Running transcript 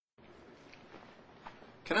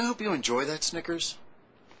Can I help you enjoy that Snickers?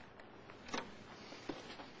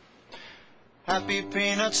 Happy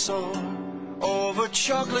peanut soul over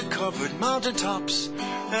chocolate-covered mountaintops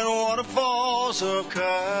and waterfalls of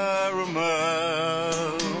caramel.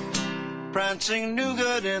 Prancing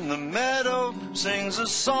nougat in the meadow sings a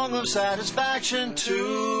song of satisfaction to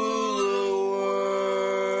the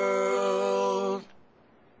world.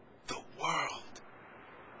 The world.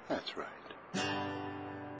 That's right.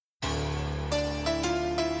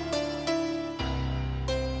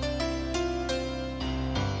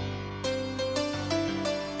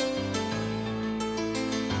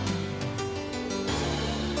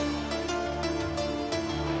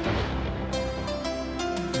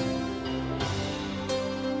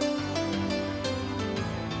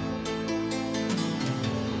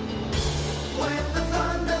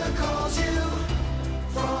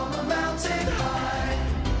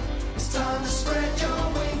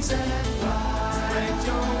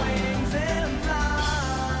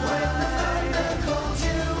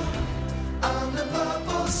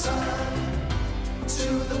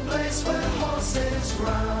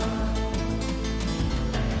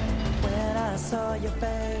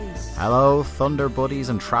 Hello, Thunder Buddies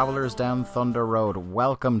and travellers down Thunder Road.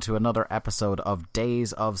 Welcome to another episode of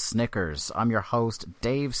Days of Snickers. I'm your host,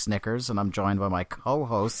 Dave Snickers, and I'm joined by my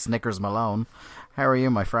co-host, Snickers Malone. How are you,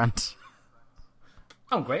 my friend?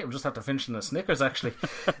 I'm great. I'm just after finishing the Snickers, actually.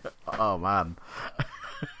 Oh, man.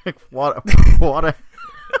 What a...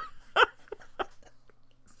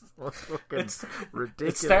 It's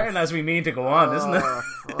ridiculous. It's starting as we mean to go on, isn't it?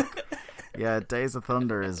 Fuck. Yeah, Days of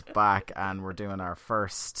Thunder is back, and we're doing our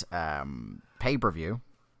first pay-per-view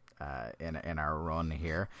in our run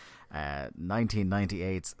here.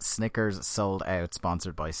 1998's Snickers Sold Out,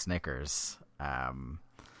 sponsored by Snickers. And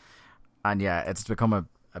yeah, it's become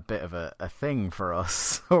a bit of a thing for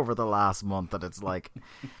us over the last month, that it's like,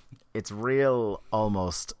 it's real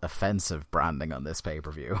almost offensive branding on this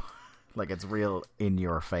pay-per-view. Like, it's real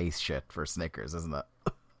in-your-face shit for Snickers, isn't it?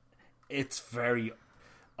 It's very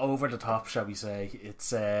over the top, shall we say.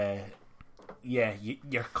 It's yeah,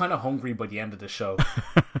 you're kind of hungry by the end of the show.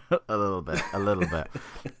 a little bit.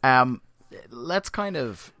 Let's kind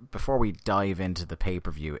of, before we dive into the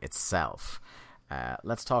pay-per-view itself,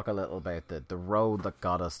 let's talk a little about the road that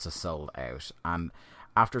got us to Sold Out. And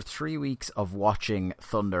after 3 weeks of watching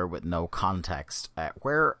Thunder with no context,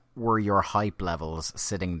 where were your hype levels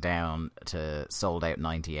sitting down to Sold Out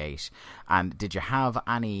 98? And did you have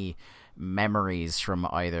any memories from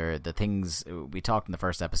either the things we talked in the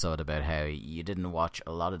first episode about, how you didn't watch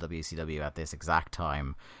a lot of WCW at this exact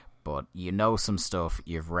time, but you know some stuff,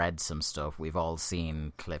 you've read some stuff, we've all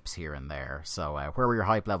seen clips here and there. So where were your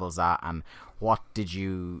hype levels at, and what did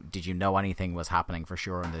you know anything was happening for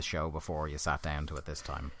sure in this show before you sat down to it this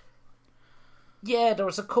time? Yeah, there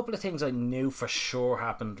was a couple of things I knew for sure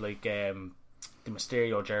happened, like the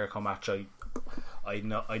Mysterio Jericho match. I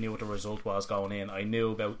knew what the result was going in. I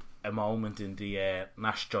knew about a moment in the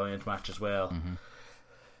Nash Giant match as well. Mm-hmm.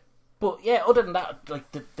 But yeah, other than that,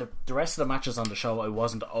 like the rest of the matches on the show, I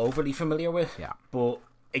wasn't overly familiar with. Yeah. But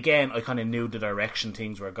again, I kind of knew the direction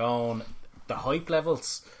things were going. The hype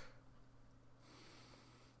levels,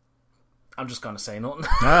 I'm just gonna say nothing.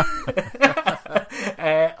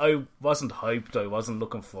 I wasn't hyped. I wasn't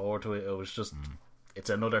looking forward to it. It was just,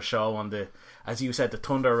 it's another show on the, as you said, the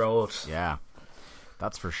Thunder Road. Yeah.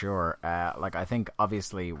 That's for sure. Like, I think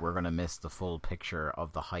obviously we're going to miss the full picture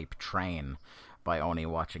of the hype train by only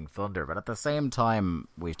watching Thunder, but at the same time,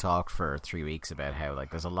 we've talked for 3 weeks about how, like,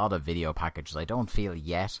 there's a lot of video packages. I don't feel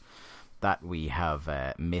yet that we have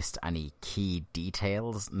missed any key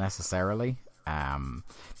details necessarily.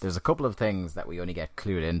 There's a couple of things that we only get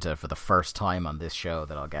clued into for the first time on this show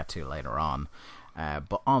that I'll get to later on.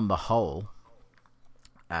 But on the whole,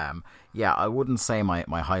 yeah, I wouldn't say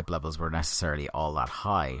my hype levels were necessarily all that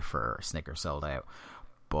high for Snickers Sold Out,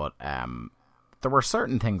 but there were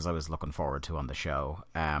certain things I was looking forward to on the show.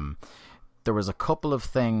 There was a couple of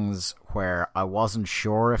things where I wasn't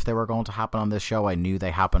sure if they were going to happen on this show. I knew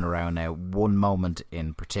they happened around now. One moment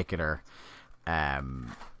in particular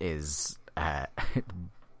is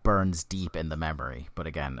burns deep in the memory, but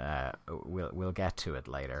again, we'll get to it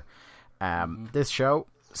later. This show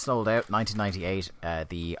Sold Out 1998,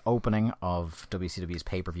 the opening of WCW's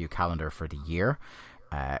pay-per-view calendar for the year,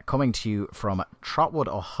 coming to you from Trotwood,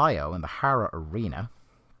 Ohio, in the Hara Arena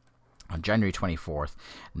on January 24th,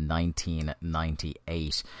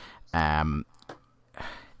 1998. I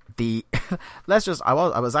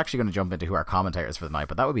was actually going to jump into who our commentators for the night,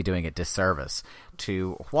 but that would be doing a disservice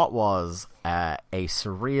to what was a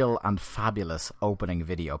surreal and fabulous opening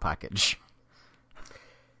video package.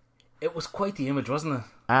 It was quite the image, wasn't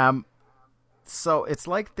it? So it's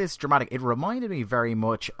like this dramatic. It reminded me very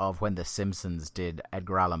much of when The Simpsons did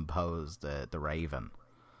Edgar Allan Poe's The Raven.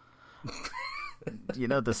 You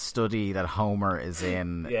know, the study that Homer is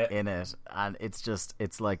in it, and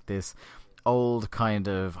it's like this old kind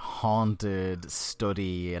of haunted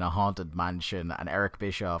study in a haunted mansion, and Eric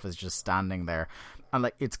Bischoff is just standing there, and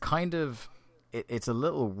like it's kind of it's a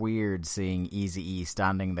little weird seeing Eazy-E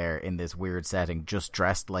standing there in this weird setting, just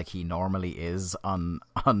dressed like he normally is on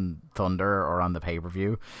Thunder or on the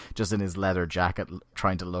pay-per-view, just in his leather jacket,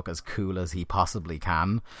 trying to look as cool as he possibly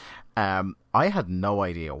can. I had no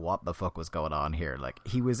idea what the fuck was going on here. Like,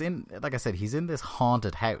 he was in, like I said, he's in this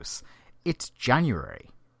haunted house. It's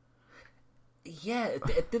January. Yeah,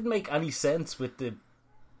 it didn't make any sense with the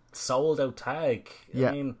sold out tag.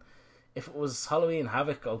 I mean, if it was Halloween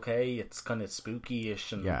Havoc, okay, it's kind of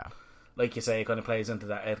spooky-ish, and like you say, it kind of plays into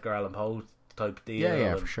that Edgar Allan Poe type deal.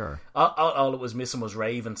 Yeah, for sure. All it was missing was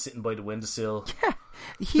Raven sitting by the windowsill.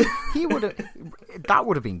 Yeah, he would have. That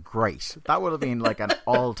would have been great. That would have been like an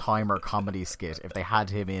all-timer comedy skit if they had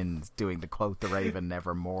him in doing the quote the Raven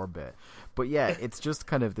nevermore bit. But yeah, it's just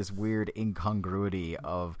kind of this weird incongruity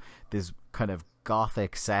of this kind of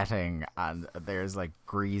gothic setting, and there's like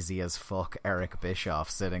greasy as fuck Eric Bischoff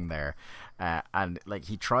sitting there, and like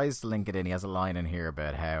he tries to link it in. He has a line in here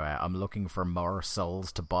about how I'm looking for more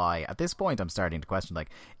souls to buy. At this point, I'm starting to question, like,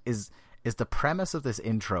 is the premise of this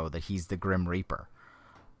intro that he's the Grim Reaper?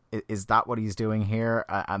 Is that what he's doing here?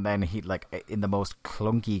 And then he, like, in the most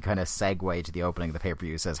clunky kind of segue to the opening of the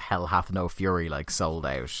pay-per-view, says "Hell hath no fury," like sold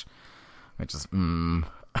out, which is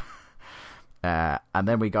and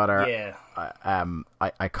then we got our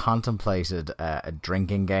I contemplated a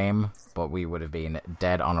drinking game, but we would have been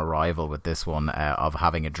dead on arrival with this one, of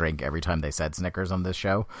having a drink every time they said Snickers on this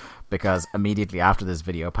show, because immediately after this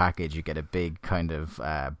video package you get a big kind of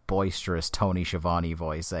boisterous Tony Schiavone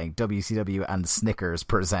voice saying WCW and Snickers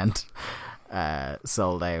present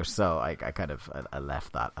sold out. So I kind of I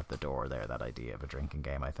left that at the door there, that idea of a drinking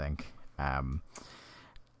game. I think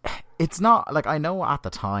it's not like, I know at the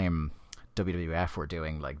time WWF were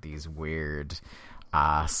doing like these weird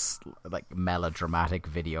ass like melodramatic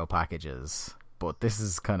video packages, but this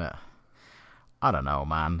is kind of, I don't know,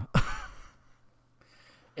 man.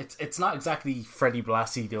 It's not exactly Freddie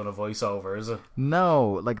Blassie doing a voiceover, is it?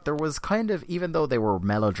 No, like there was kind of, even though they were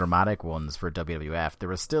melodramatic ones for WWF, there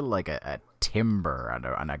was still like a timbre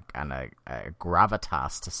and a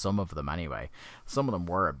gravitas to some of them anyway. Some of them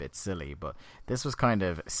were a bit silly, but this was kind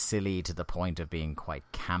of silly to the point of being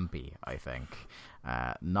quite campy, I think.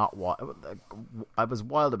 Not what I was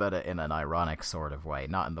wild about it in an ironic sort of way,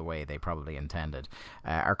 not in the way they probably intended.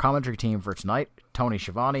 Our commentary team for tonight: Tony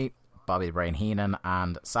Schiavone, Bobby the Brain Heenan,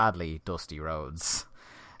 and sadly Dusty Rhodes.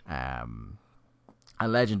 A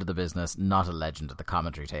legend of the business, not a legend at the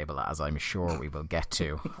commentary table, as I'm sure we will get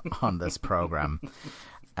to on this program.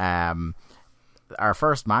 Our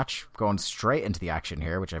first match, going straight into the action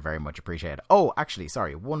here, which I very much appreciate. Oh, actually,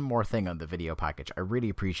 sorry, one more thing on the video package I really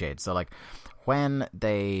appreciate. So, like, when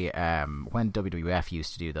WWF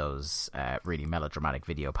used to do those really melodramatic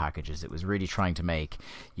video packages, it was really trying to make,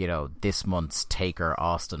 you know, this month's Taker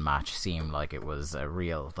Austin match seem like it was a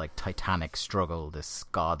real, like, titanic struggle, this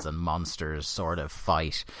gods and monsters sort of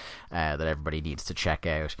fight that everybody needs to check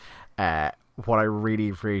out. What I really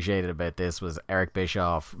appreciated about this was Eric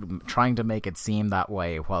Bischoff trying to make it seem that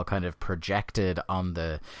way, while kind of projected on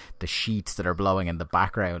the sheets that are blowing in the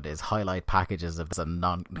background is highlight packages of some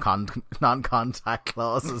non-contact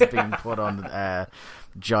clauses being put on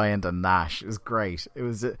Giant and Nash. It was great. It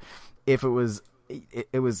was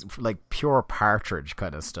it was like pure Partridge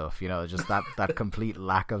kind of stuff, you know, just that complete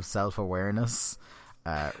lack of self-awareness.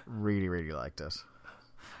 Really, really liked it.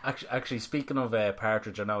 Actually, speaking of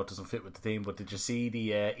Partridge, I know it doesn't fit with the theme, but did you see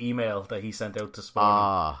the email that he sent out this morning?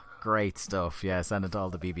 Ah, great stuff. Yeah, send it to all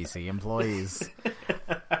the BBC employees.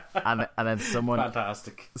 and then someone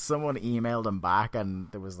emailed him back,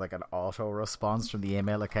 and there was like an auto response from the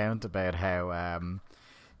email account about how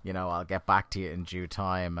you know, I'll get back to you in due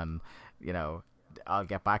time, and, you know, I'll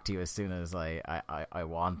get back to you as soon as I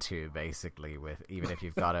want to, basically, with, even if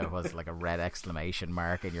you've got was like a red exclamation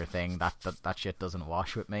mark in your thing, that shit doesn't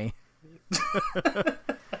wash with me.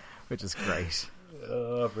 Which is great.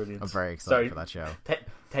 Oh, brilliant. I'm very excited for that show.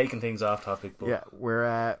 Taking things off topic, but yeah,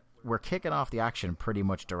 we're kicking off the action pretty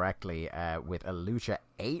much directly with a Lucha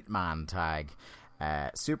 8-man tag.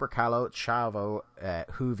 Super Calo, Chavo,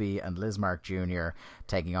 Juvi, and Lizmark Jr.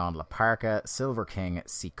 taking on La Parca, Silver King,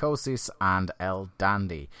 Psicosis, and El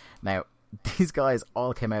Dandy. Now, these guys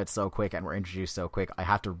all came out so quick and were introduced so quick, I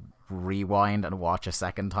had to rewind and watch a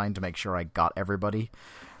second time to make sure I got everybody.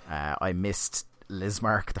 I missed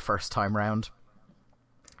Lismark the first time round.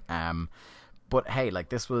 But hey, like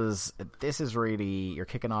this is really, you're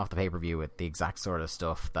kicking off the pay-per-view with the exact sort of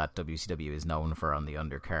stuff that WCW is known for on the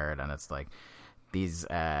undercard, and it's like these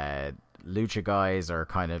lucha guys are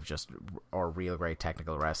kind of just, or real great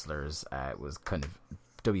technical wrestlers. It was kind of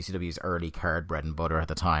WCW's early card bread and butter at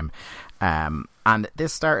the time. And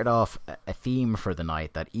this started off a theme for the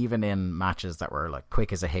night that even in matches that were like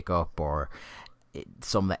quick as a hiccup or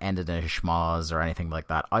some that ended in a schmoz or anything like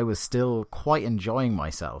that, I was still quite enjoying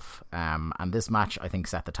myself. And this match, I think,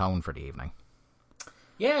 set the tone for the evening.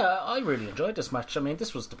 Yeah, I really enjoyed this match. I mean,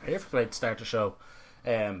 this was the perfect way to start the show.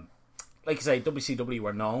 Like you say, WCW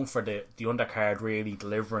were known for the undercard really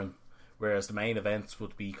delivering, whereas the main events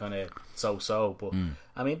would be kind of so-so. But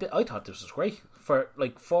I mean, I thought this was great for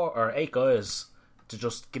like 4 or 8 guys to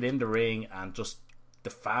just get in the ring, and just the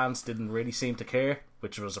fans didn't really seem to care,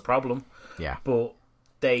 which was a problem. Yeah, but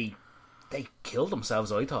they killed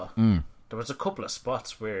themselves. I thought there was a couple of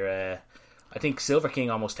spots where I think Silver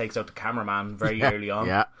King almost takes out the cameraman very early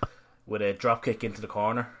on with a drop kick into the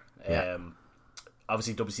corner.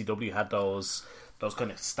 Obviously, WCW had those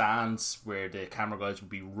kind of stands where the camera guys would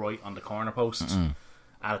be right on the corner posts. And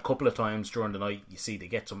a couple of times during the night, you see they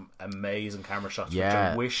get some amazing camera shots,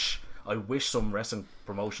 which I wish some wrestling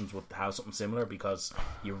promotions would have something similar, because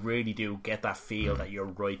you really do get that feel that you're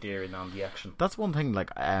right there in on the action. That's one thing,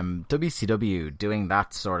 like WCW doing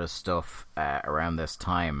that sort of stuff around this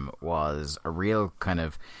time was a real kind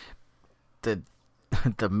of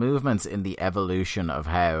the movements in the evolution of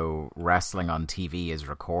how wrestling on TV is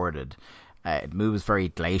recorded. It moves very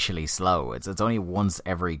glacially slow. It's only once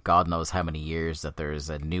every God knows how many years that there's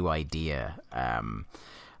a new idea.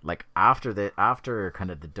 Like after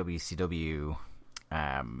kind of the WCW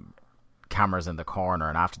cameras in the corner,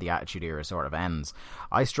 and after the Attitude Era sort of ends,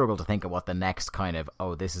 I struggle to think of what the next kind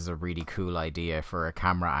of, this is a really cool idea for a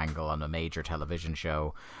camera angle on a major television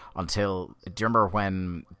show, until, do you remember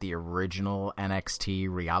when the original NXT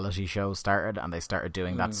reality show started and they started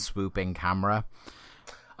doing that swooping camera?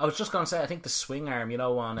 I was just going to say, I think the swing arm,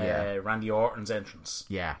 on Randy Orton's entrance.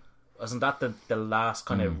 Yeah. Wasn't that the last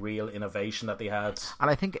kind of real innovation that they had? And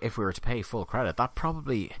I think if we were to pay full credit, that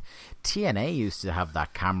probably... TNA used to have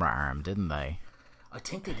that camera arm, didn't they? I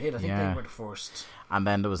think they did. I think they were the first. And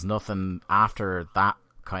then there was nothing after that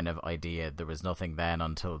kind of idea. There was nothing then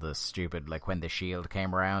until the stupid, like when the Shield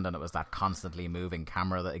came around, and it was that constantly moving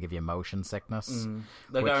camera that would give you motion sickness,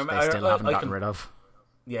 Like which they still haven't gotten rid of.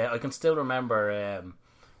 Yeah, I can still remember...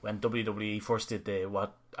 when WWE first did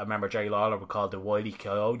what I remember Jerry Lawler would call the Wile E.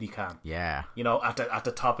 Coyote cam. Yeah. At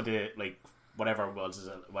the top of the, like, whatever it was,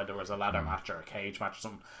 whether it was a ladder match or a cage match or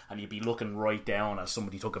something, and you'd be looking right down as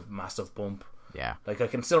somebody took a massive bump. Yeah. Like, I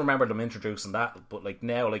can still remember them introducing that, but, like,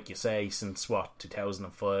 now, like you say, since,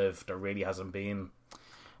 2005, there really hasn't been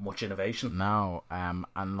much innovation. No, and,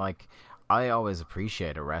 like... I always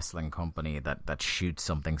appreciate a wrestling company that shoots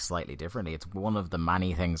something slightly differently. It's one of the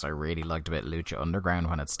many things I really liked about Lucha Underground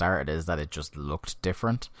when it started, is that it just looked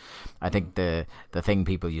different. I think the thing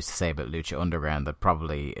people used to say about Lucha Underground that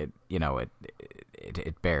probably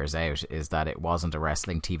it bears out is that it wasn't a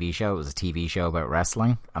wrestling TV show. It was a TV show about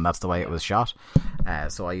wrestling, and that's the way it was shot.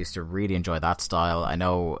 So I used to really enjoy that style. I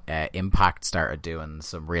know Impact started doing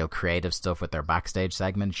some real creative stuff with their backstage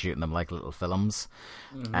segments, shooting them like little films.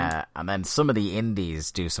 And then some of the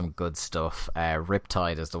indies do some good stuff.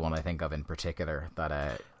 Riptide is the one I think of in particular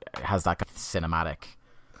that has that kind of cinematic.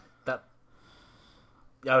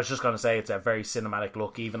 I was just going to say, it's a very cinematic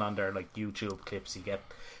look. Even on their like YouTube clips, you get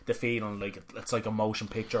the feeling like it's like a motion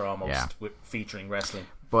picture almost, featuring wrestling.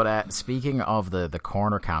 But speaking of the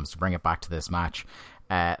corner cams, to bring it back to this match,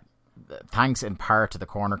 thanks in part to the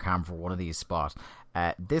corner cam for one of these spots.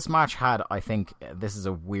 This match had, I think, this is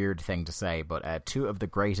a weird thing to say, but 2 of the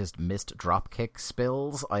greatest missed dropkick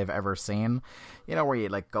spills I've ever seen. You know, where you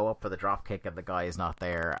like go up for the dropkick and the guy is not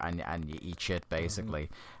there, and you eat shit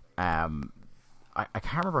basically. I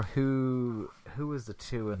can't remember who was the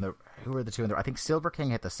two in the who were the two in the. I think Silver King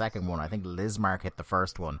hit the second one. I think Lismark hit the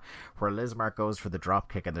first one, where Lismark goes for the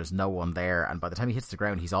drop kick and there's no one there, and by the time he hits the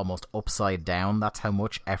ground, he's almost upside down. That's how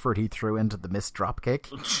much effort he threw into the missed drop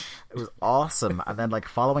kick. It was awesome. And then like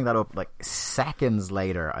following that up, like seconds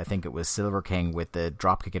later, I think it was Silver King with the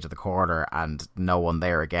drop kick into the corner and no one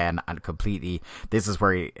there again, and completely. This is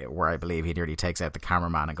where I believe he nearly takes out the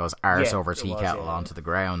cameraman and goes arse over tea kettle onto the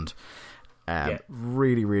ground.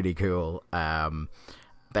 Really, really cool.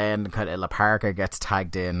 Then kind of La Parka gets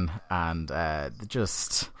tagged in, and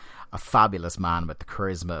just a fabulous man with the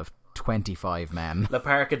charisma of 25 men. La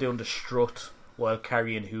Parka doing the strut while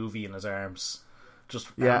carrying Hoovy in his arms. Just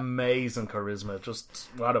amazing charisma. Just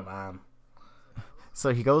what a man.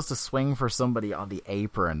 So he goes to swing for somebody on the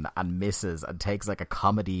apron and misses and takes like a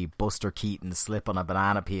comedy Buster Keaton slip on a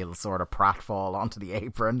banana peel sort of pratfall onto the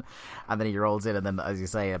apron, and then he rolls in, and then, as you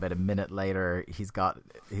say, about a minute later he's got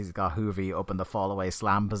Hoovy up in the fall away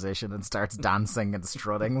slam position and starts dancing and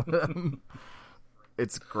strutting with him.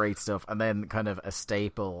 It's great stuff. And then kind of a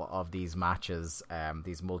staple of these matches,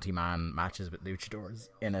 these multi-man matches with luchadors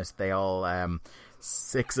in it, they all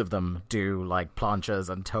 6 of them do like planchas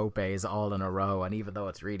and topes all in a row, and even though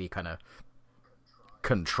it's really kind of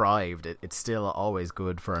contrived, it's still always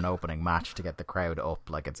good for an opening match to get the crowd up.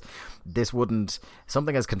 Like,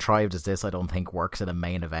 something as contrived as this I don't think works in a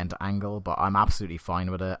main event angle, but I'm absolutely fine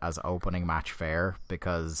with it as opening match fare,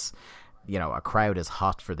 because a crowd is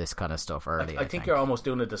hot for this kind of stuff early. I think you're almost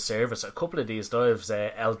doing a disservice. A couple of these dives,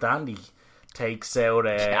 El Dandy takes out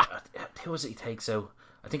who is it he takes out?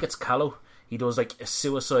 I think it's Callow. He does like a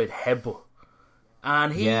suicide headbutt,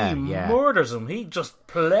 and he murders him. He just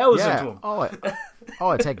plows into him.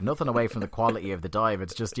 I take nothing away from the quality of the dive.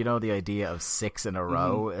 It's just, the idea of 6 in a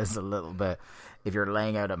row is a little bit, if you're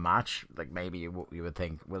laying out a match, like maybe you would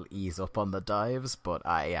think we'll ease up on the dives, but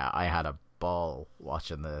I had a ball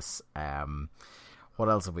watching this. What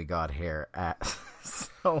else have we got here?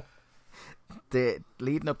 So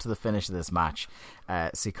leading up to the finish of this match,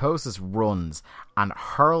 Psicosis runs and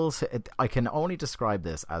hurls. I can only describe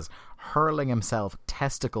this as hurling himself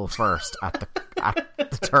testicle first at the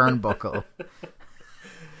turnbuckle,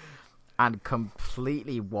 and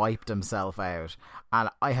completely wiped himself out. And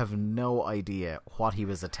I have no idea what he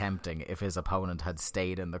was attempting if his opponent had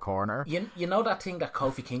stayed in the corner. You know that thing that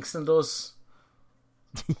Kofi Kingston does?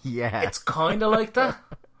 Yeah. It's kind of like that.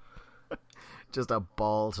 Just a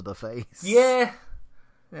ball to the face. Yeah.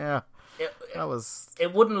 Yeah.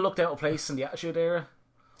 It wouldn't have looked out of place in the Attitude Era.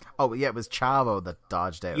 Oh, yeah, it was Chavo that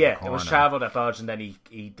dodged out. Yeah, it was Chavo that dodged, and then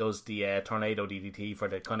he does the Tornado DDT for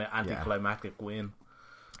the kind of anticlimactic win.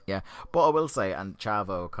 Yeah, but I will say, and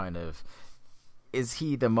Chavo kind of, is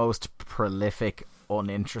he the most prolific,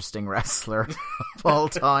 uninteresting wrestler of all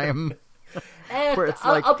time? Where it's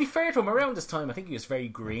I'll be fair to him, around this time I think he was very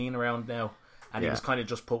green around now, and he was kind of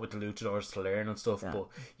just put with the luchadors to learn and stuff, but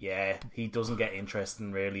he doesn't get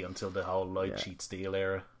interesting really until the whole Light Sheet Steel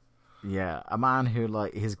era. Yeah, a man who,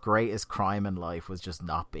 like, his greatest crime in life was just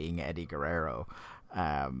not being Eddie Guerrero.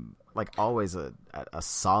 Like, always a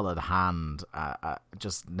solid hand,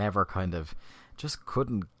 just never kind of, just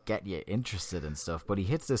couldn't get you interested in stuff. But he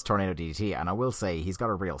hits this Tornado DDT, and I will say he's got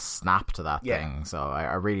a real snap to that thing, so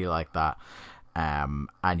I really like that. And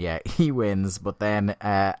he wins, but then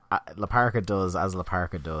La Parka does as La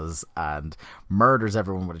Parka does and murders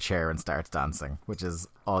everyone with a chair and starts dancing, which is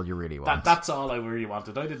all you really want. That's all I really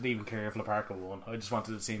wanted. I didn't even care if La Parka won. I just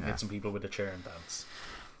wanted to see him hit some people with a chair and dance.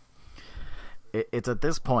 It's at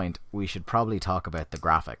this point we should probably talk about the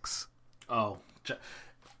graphics. Oh,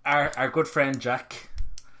 our good friend Jack,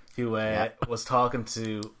 who was talking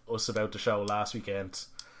to us about the show last weekend,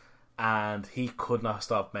 and he could not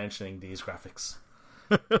stop mentioning these graphics.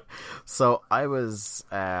 So I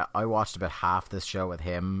watched about half this show with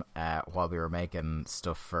him while we were making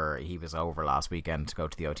stuff he was over last weekend to go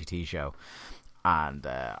to the OTT show. And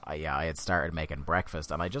I had started making breakfast,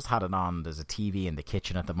 and I just had it on. There's a TV in the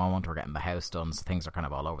kitchen at the moment. We're getting the house done, so things are kind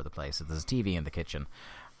of all over the place. So there's a TV in the kitchen,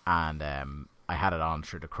 and I had it on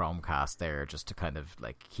through the Chromecast there just to kind of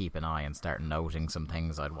like keep an eye and start noting some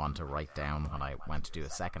things I'd want to write down when I went to do a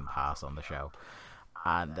second pass on the show.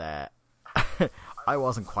 And I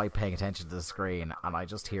wasn't quite paying attention to the screen, and I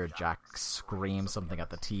just hear Jack scream something at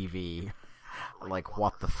the TV, like,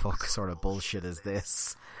 what the fuck sort of bullshit is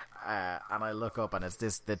this? And I look up, and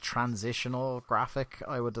it's the transitional graphic,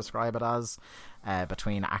 I would describe it as,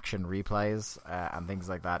 between action replays and things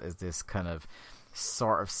like that, is this kind of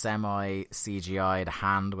sort of semi-CGI'd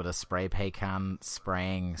hand with a spray paint can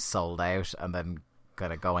spraying sold out and then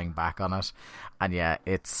kind of going back on it. And yeah,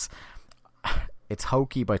 it's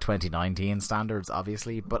hokey by 2019 standards,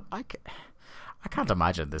 obviously, but I can't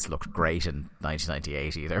imagine this looked great in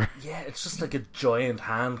 1998 either. Yeah, it's just like a giant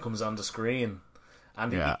hand comes on the screen.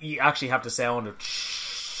 And you actually have the sound of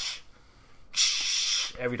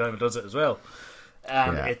every time it does it as well.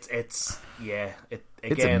 And it's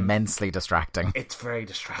immensely distracting. It's very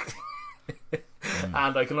distracting.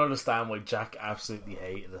 And I can understand why Jack absolutely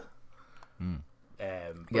hated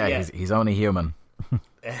it. He's only human.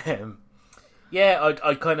 I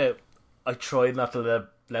tried not to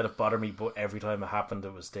let it bother me, but every time it happened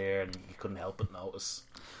it was there and you couldn't help but notice.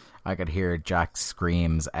 I could hear Jack's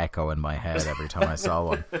screams echo in my head every time I saw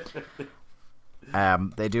one.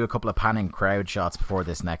 They do a couple of panning crowd shots before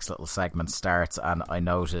this next little segment starts, and I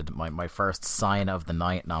noted my first sign of the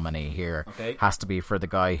night nominee here has to be for the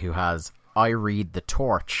guy who has I Read the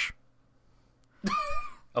Torch.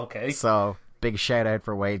 Okay. So, big shout out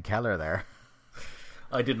for Wade Keller there.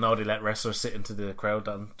 I didn't know they let wrestlers sit into the crowd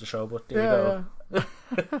on the show, but there you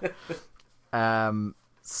go.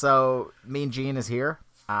 So, Mean Gene is here,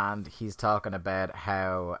 and he's talking about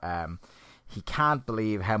how he can't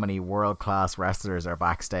believe how many world-class wrestlers are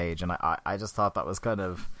backstage, and I just thought that was kind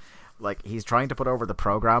of like, he's trying to put over the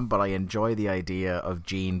program, but I enjoy the idea of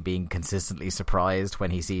Gene being consistently surprised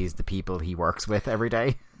when he sees the people he works with every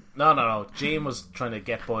day. No. Gene was trying to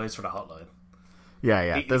get boys for the hotline.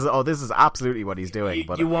 Yeah. This is absolutely what he's doing.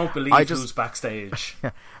 But you won't believe who's backstage.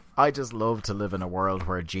 I just love to live in a world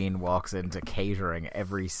where Gene walks into catering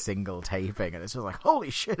every single taping, and it's just like, holy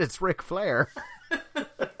shit, it's Ric Flair.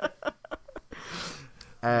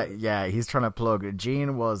 He's trying to plug.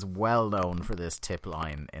 Gene was well known for this tip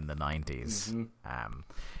line in the 90s. Mm-hmm.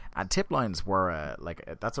 And tip lines were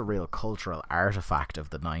that's a real cultural artifact of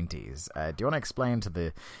the 90s. Do you want to explain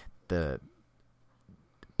to the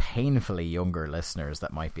painfully younger listeners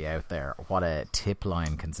that might be out there what a tip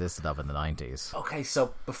line consisted of in the 90s? Okay,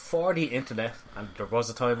 so before the internet, and there was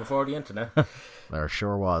a time before the internet. There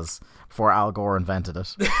sure was. Before Al Gore invented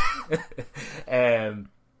it.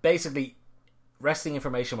 Basically, wrestling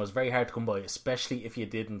information was very hard to come by, especially if you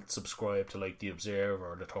didn't subscribe to like the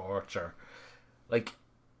Observer or the Torch, or like,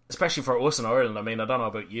 especially for us in Ireland. I mean, I don't know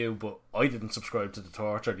about you, but I didn't subscribe to the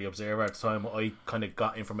Torch or the Observer at the time. I kind of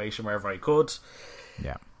got information wherever I could.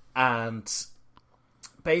 Yeah. And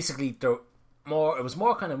basically, it was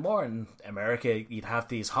more in America. You'd have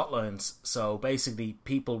these hotlines, so basically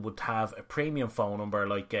people would have a premium phone number,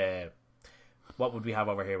 like what would we have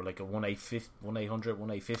over here? Like a 1-800,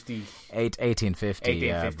 1-850?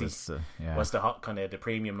 1850 was the hot kind of the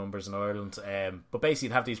premium numbers in Ireland. But basically,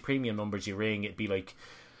 you'd have these premium numbers. You ring, it'd be like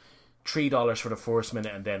 $3 for the first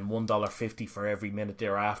minute, and then $1.50 for every minute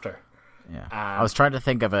thereafter. Yeah, I was trying to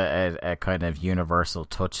think of a kind of universal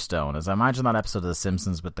touchstone. As I imagine that episode of The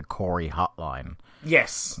Simpsons with the Corey hotline.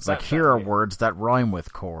 Yes, it's like, here are words that rhyme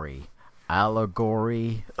with Corey: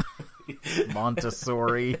 allegory,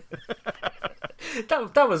 Montessori.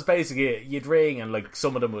 That was basically it. You'd ring, and like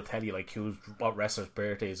some of them would tell you like what wrestlers'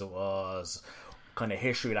 birthdays it was, kind of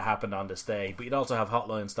history that happened on this day. But you'd also have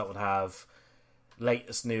hotlines that would have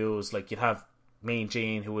latest news. Like, you'd have Mean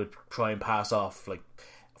Gene, who would try and pass off like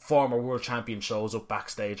former world champion shows up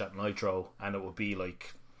backstage at Nitro, and it would be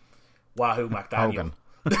like Wahoo McDaniel.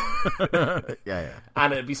 yeah.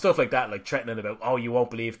 And it'd be stuff like that, like threatening about, oh, you won't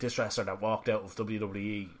believe this wrestler that walked out of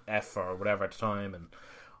WWF or whatever at the time, and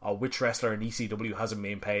which wrestler in ECW hasn't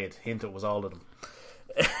been paid. Hint, it was all of them.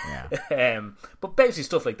 Yeah. But basically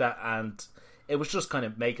stuff like that, and it was just kind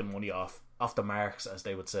of making money off the marks, as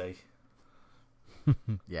they would say.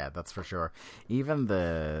 Yeah, that's for sure. Even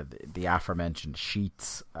the aforementioned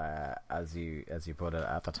sheets, as you put it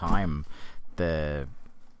at the time, the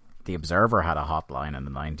Observer had a hotline in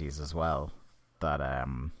the 90s as well.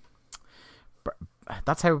 Wasn't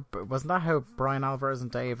that how Brian Alvarez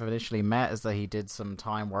and Dave initially met? Is that he did some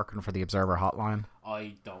time working for the Observer hotline?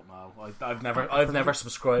 I don't know. I've never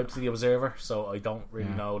subscribed to the Observer, so I don't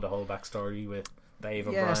really know the whole backstory with Dave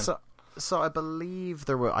and Brian. So I believe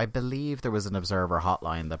there was an Observer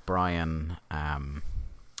hotline that Brian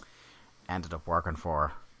ended up working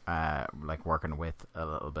for, working with a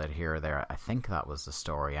little bit here or there. I think that was the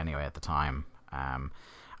story anyway at the time.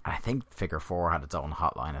 I think Figure 4 had its own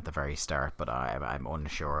hotline at the very start, but I'm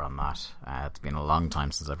unsure on that. It's been a long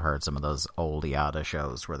time since I've heard some of those old Iada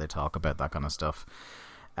shows where they talk about that kind of stuff.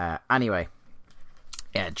 Anyway.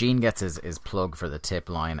 Yeah, Gene gets his plug for the tip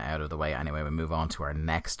line out of the way. Anyway, we move on to our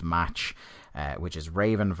next match, which is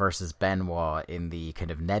Raven versus Benoit in the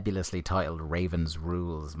kind of nebulously titled Raven's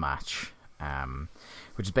Rules match,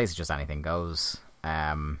 which is basically just anything goes,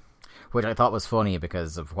 which I thought was funny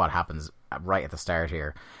because of what happens right at the start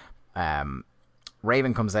here.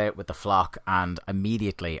 Raven comes out with the flock, and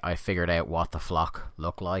immediately I figured out what the flock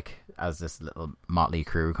looked like as this little motley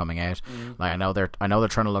crew coming out. Like, I know they're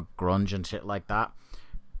trying to look grunge and shit like that.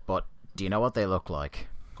 But do you know what they look like?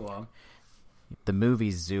 Go on. The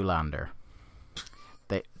movie Zoolander.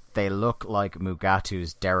 They look like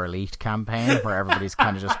Mugatu's Derelict campaign, where everybody's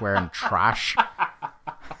kind of just wearing trash.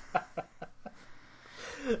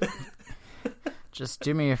 Just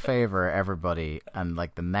do me a favor, everybody, and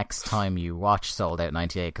like the next time you watch Sold Out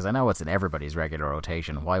 98, because I know it's in everybody's regular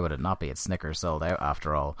rotation, why would it not be? It's Snickers Sold Out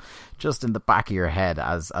after all. Just in the back of your head,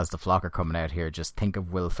 as the flock are coming out here, just think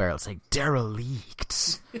of Will Ferrell saying,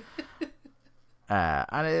 Derelict.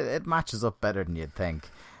 And it matches up better than you'd think.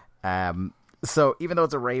 So even though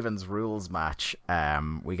it's a Ravens rules match,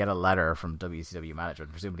 we get a letter from WCW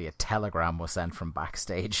management. Presumably a telegram was sent from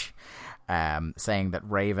backstage saying that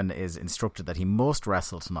Raven is instructed that he must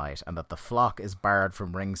wrestle tonight and that the flock is barred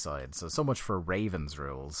from ringside. So much for Ravens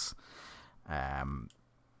rules.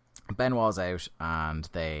 Benoit's out, and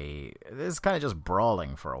it's kind of just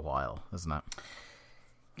brawling for a while, isn't it?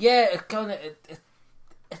 Yeah,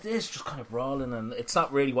 it is just kind of brawling, and it's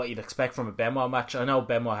not really what you'd expect from a Benoit match. I know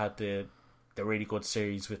Benoit had the really good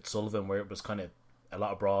series with Sullivan where it was kind of a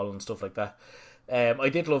lot of brawling and stuff like that. I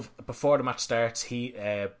did love, before the match starts,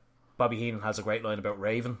 Bobby Heenan has a great line about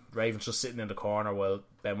Raven. Raven's just sitting in the corner while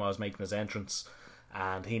Benoit's making his entrance,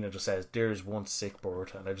 and Heenan just says, "There's one sick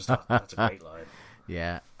bird," and I just thought that's a great line.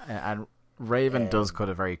 Yeah, and Raven does cut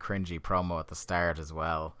a very cringy promo at the start as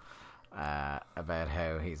well, about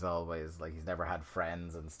how he's always, like, he's never had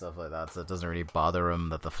friends and stuff like that, so it doesn't really bother him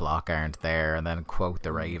that the flock aren't there, and then quote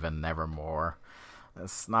the Raven, "Nevermore."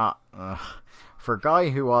 It's not... for a guy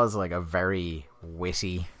who was, like, a very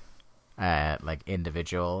witty, like,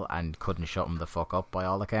 individual and couldn't shut him the fuck up by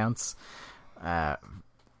all accounts,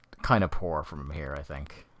 kind of poor from him here, I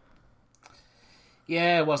think.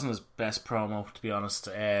 Yeah, it wasn't his best promo, to be honest.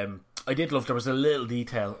 I did love, there was a little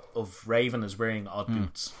detail of Raven is wearing odd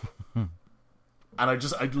boots. And I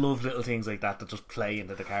love little things like that just play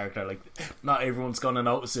into the character. Like, not everyone's going to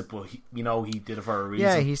notice it, but he did it for a reason.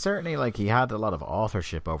 Yeah, he certainly, like, he had a lot of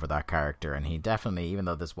authorship over that character, and he definitely, even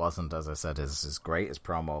though this wasn't, as I said, his greatest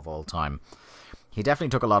promo of all time, he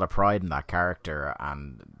definitely took a lot of pride in that character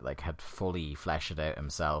and, like, had fully fleshed it out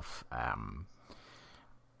himself.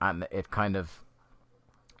 And it kind of...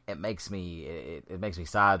 It makes me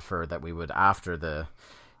sad for that we would, after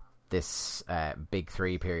this big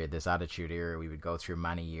three period, this Attitude Era, we would go through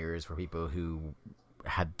many years where people who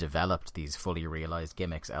had developed these fully realized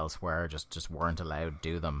gimmicks elsewhere just weren't allowed to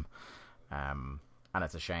do them, and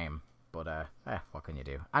it's a shame, but what can you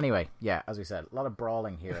do? Anyway, yeah, as we said, a lot of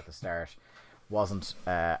brawling here at the start. Wasn't,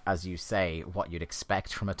 as you say, what you'd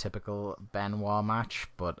expect from a typical Benoit match,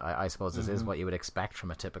 but I suppose this is what you would expect from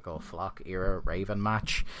a typical Flock era Raven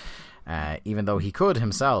match. Even though he could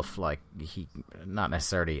himself, like, he not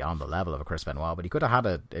necessarily on the level of a Chris Benoit, but he could have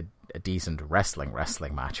had a decent wrestling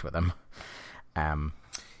match with him.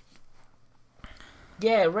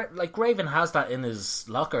 Yeah, like, Raven has that in his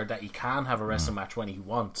locker, that he can have a wrestling match when he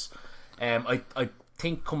wants. I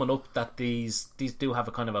think coming up that these do have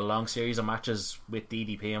a kind of a long series of matches with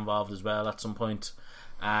DDP involved as well at some point,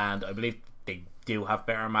 and I believe they do have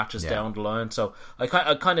better matches down the line. So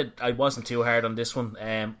I wasn't too hard on this one.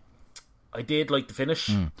 I did like the finish.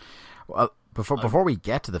 Well, before we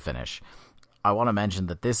get to the finish, I want to mention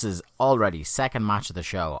that this is already second match of the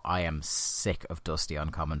show. I am sick of Dusty on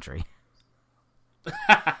commentary.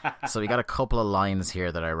 So we got a couple of lines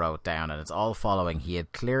here that I wrote down, and it's all following. He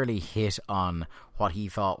had clearly hit on what he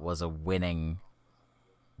thought was a winning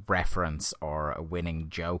reference or a winning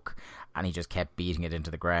joke, and he just kept beating it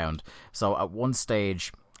into the ground. So at one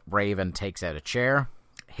stage, Raven takes out a chair,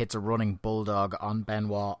 hits a running bulldog on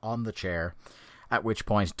Benoit on the chair, at which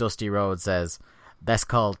point Dusty Rhodes says, "That's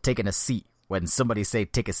called taking a seat. When somebody say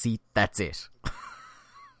take a seat, that's it."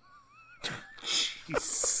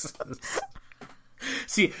 Jesus.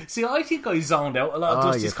 See, I think I zoned out a lot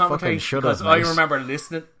of Dusty's commentary because I remember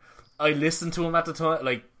listening. I listened to him at the time.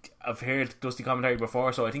 Like, I've heard Dusty commentary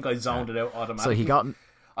before, so I think I zoned it out automatically. So he got.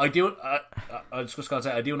 I do. I was just gonna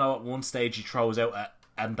say, I do know at one stage he throws out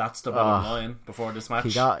and that's the bottom line before this match.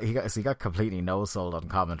 He got completely no-sold on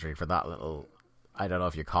commentary for that little. I don't know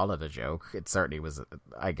if you call it a joke. It certainly was,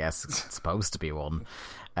 I guess, supposed to be one.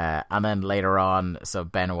 And then later on, so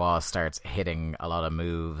Benoit starts hitting a lot of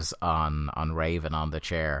moves on Raven on the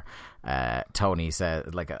chair. Tony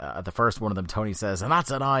says, like, the first one of them, Tony says, "And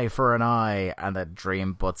that's an eye for an eye." And then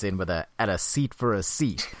Dream butts in with and a seat for a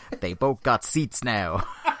seat. They both got seats now.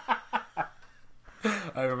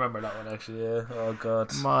 I remember that one, actually, yeah. Oh,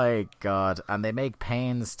 God. My God. And they make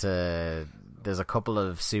pains to... There's a couple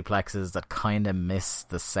of suplexes that kind of miss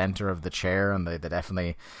the center of the chair, and they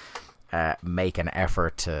definitely make an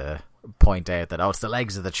effort to point out that, it's the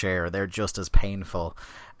legs of the chair, they're just as painful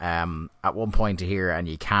at one point here, and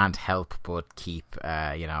you can't help but keep,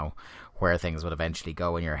 where things would eventually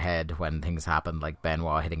go in your head when things happen, like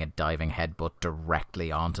Benoit hitting a diving headbutt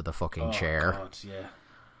directly onto the fucking chair. God, yeah.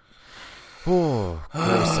 Oh,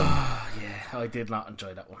 gruesome. Yeah, I did not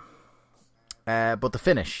enjoy that one. But the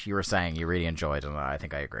finish, you were saying you really enjoyed, and I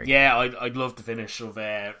think I agree. Yeah, I'd love the finish of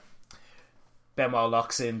Benoit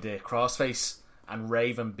locks in the crossface, and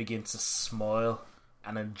Raven begins to smile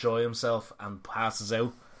and enjoy himself and passes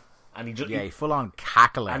out. and he just he full on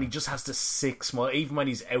cackling, and he just has this sick smile. Even when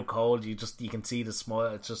he's out cold, you can see the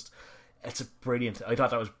smile. It's a brilliant. I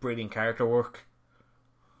thought that was brilliant character work.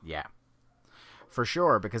 Yeah, for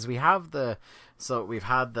sure, because we've had the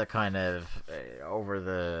kind of over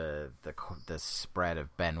the spread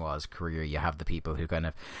of Benoit's career, you have the people who kind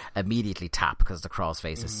of immediately tap because the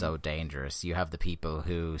crossface is so dangerous. You have the people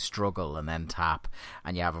who struggle and then tap,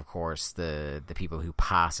 and you have, of course, the people who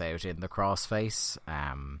pass out in the crossface.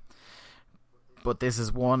 But this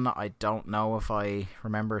is one I don't know if I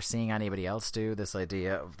remember seeing anybody else do, this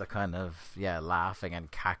idea of the kind of laughing and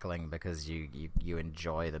cackling because you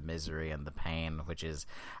enjoy the misery and the pain, which is,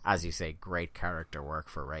 as you say, great character work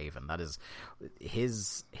for Raven. That is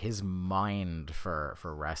his mind for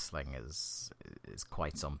wrestling is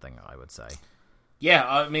quite something, I would say. Yeah,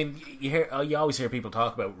 I mean, you always hear people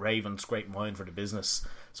talk about Raven's great mind for the business.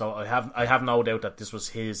 So I have no doubt that this was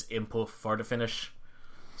his input for the finish.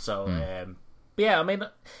 So. But yeah, I mean,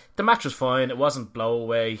 the match was fine. It wasn't blow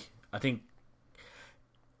away. I think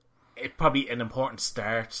it probably an important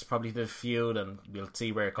start, probably to the feud, and we'll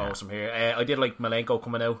see where it goes from here. I did like Malenko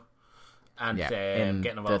coming out and getting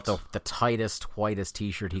involved. The tightest, whitest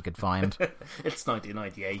T-shirt he could find. It's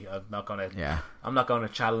 1998. I'm not gonna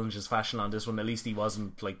challenge his fashion on this one. At least he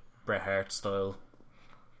wasn't like Bret Hart style.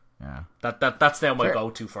 Yeah, that's now my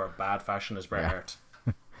go-to for bad fashion is Bret Hart.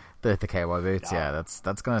 The KY boots,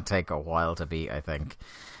 that's going to take a while to beat, I think.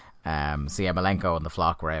 Malenko and the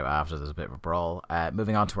Flock were out after. There's a bit of a brawl.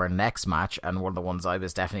 Moving on to our next match, and one of the ones I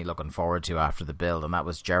was definitely looking forward to after the build, and that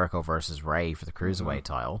was Jericho versus Ray for the Cruiserweight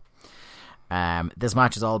title. This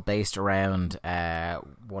match is all based around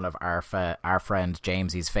one of our friend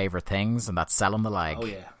Jamesy's favourite things, and that's selling the leg. Oh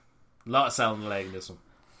yeah, a lot of selling the leg in this one.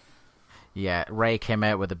 Yeah, Ray came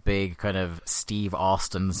out with a big kind of Steve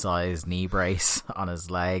Austin-sized knee brace on his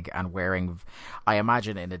leg and wearing, I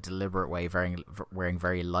imagine in a deliberate way, wearing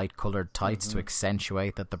very light-coloured tights to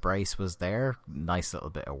accentuate that the brace was there. Nice little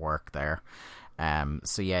bit of work there.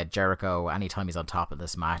 Jericho, anytime he's on top of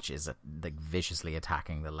this match, is like viciously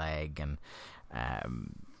attacking the leg, and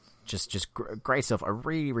just great stuff. I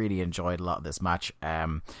really, really enjoyed a lot of this match.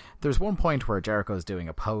 There's one point where Jericho's doing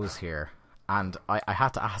a pose here, and I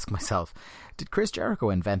had to ask myself, did Chris Jericho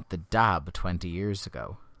invent the dab 20 years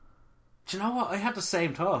ago? Do you know what? I had the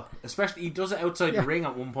same thought. Especially, he does it outside the ring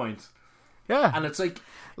at one point. Yeah. And it's like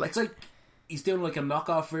he's doing like a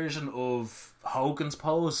knockoff version of Hogan's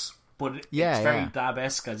pose, but it's very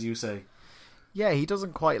dab-esque, as you say. Yeah, he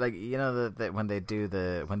doesn't quite, like, you know, the when they do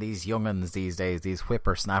when these young'uns these days, these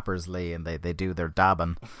whippersnappers, Lee, and they do their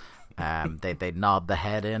dabbing, they nod the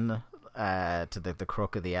head in to the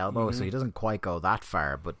crook of the elbow, so he doesn't quite go that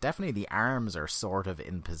far, but definitely the arms are sort of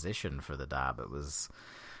in position for the dab. It was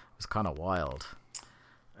kind of wild.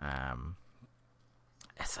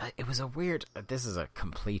 It was a weird, this is a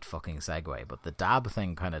complete fucking segue, but the dab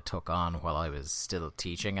thing kind of took on while I was still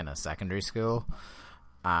teaching in a secondary school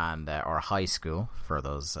and or high school for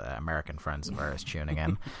those American friends of ours tuning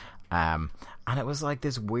in. And it was like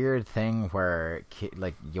this weird thing where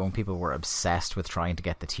young people were obsessed with trying to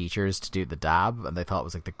get the teachers to do the dab, and they thought it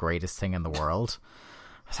was like the greatest thing in the world.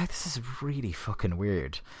 I was like, this is really fucking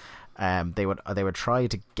weird. They would try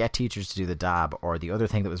to get teachers to do the dab, or the other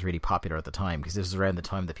thing that was really popular at the time, because this was around the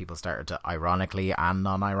time that people started to ironically and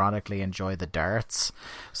non-ironically enjoy the darts,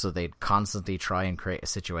 so they'd constantly try and create a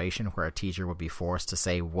situation where a teacher would be forced to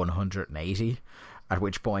say 180, at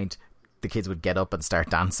which point the kids would get up and start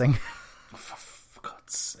dancing. For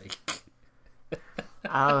God's sake.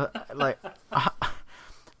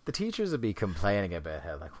 The teachers would be complaining about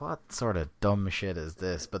how, like, what sort of dumb shit is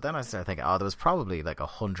this? But then I started thinking, there was probably like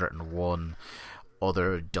 101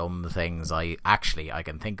 other dumb things. I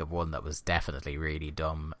can think of one that was definitely really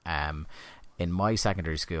dumb. In my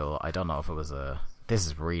secondary school, I don't know if it was this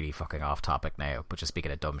is really fucking off topic now, but just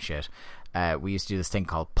speaking of dumb shit, we used to do this thing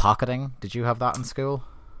called pocketing. Did you have that in school?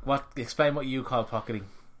 Explain what you call pocketing.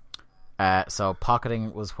 So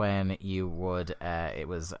pocketing was when you would, it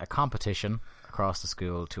was a competition across the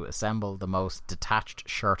school to assemble the most detached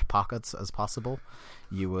shirt pockets as possible.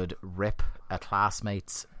 You would rip a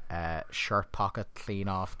classmate's shirt pocket clean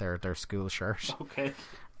off their school shirt. Okay.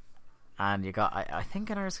 And you got, I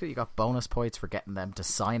think in our school, you got bonus points for getting them to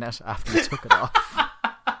sign it after you took it off.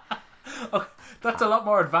 Okay, that's a lot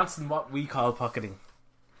more advanced than what we call pocketing.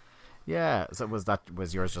 Yeah, so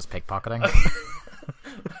was yours just pickpocketing?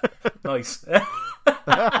 Nice.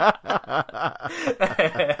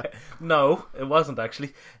 No, it wasn't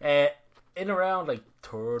actually. In around like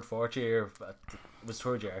third, fourth year, it was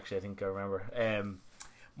third year actually, I think I remember.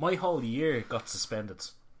 My whole year got suspended.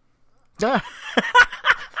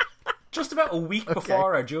 just about a week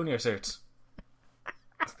before our junior cert.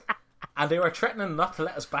 And they were threatening not to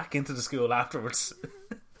let us back into the school afterwards.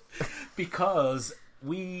 Because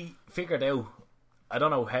we figured out, I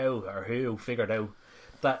don't know how or who figured out,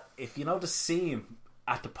 that if you know the seam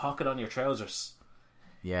at the pocket on your trousers,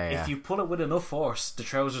 if you pull it with enough force, the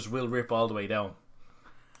trousers will rip all the way down.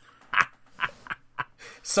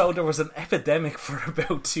 So there was an epidemic for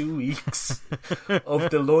about 2 weeks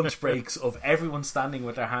of the lunch breaks of everyone standing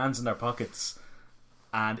with their hands in their pockets,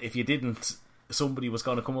 and if you didn't, somebody was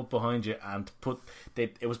going to come up behind you and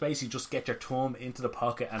it was basically just get your thumb into the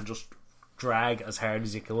pocket and just drag as hard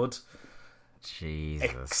as you could. Jesus.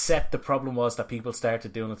 Except the problem was that people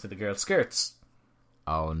started doing it to the girls' skirts.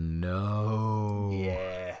 Oh no.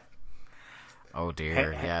 Yeah. Oh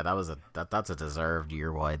dear. Yeah, that's a deserved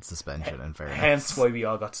year-wide suspension, in fairness. Hence why we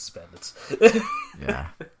all got suspended. Yeah.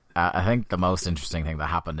 I think the most interesting thing that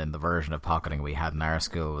happened in the version of pocketing we had in our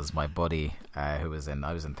school was my buddy, I was in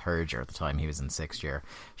 3rd year at the time, he was in 6th year.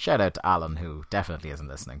 Shout out to Alan, who definitely isn't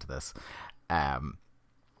listening to this.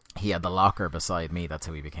 He had the locker beside me, that's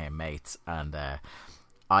how we became mates, and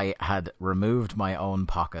I had removed my own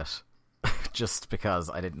pocket just because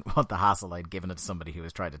I didn't want the hassle. I'd given it to somebody who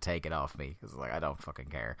was trying to take it off me, because like, I don't fucking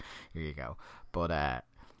care, here you go. But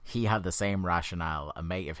he had the same rationale. A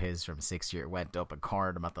mate of his from 6th year went up and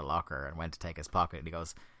cornered him at the locker and went to take his pocket, and he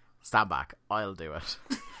goes, stand back, I'll do it.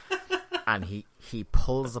 And he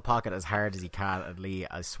pulls the pocket as hard as he can, and Lee,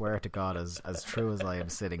 I swear to God, as true as I am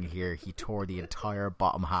sitting here, he tore the entire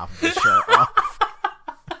bottom half of his shirt off.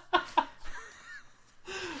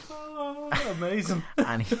 Oh, amazing.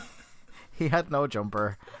 And he had no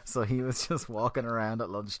jumper, so he was just walking around at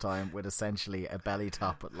lunchtime with essentially a belly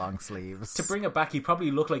top with long sleeves. To bring it back, he probably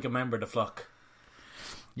looked like a member of the flock.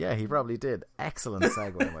 Yeah, he probably did. Excellent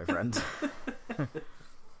segue, my friend.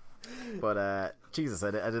 But Jesus, I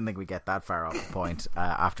didn't think we'd get that far off the point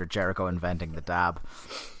after Jericho inventing the dab.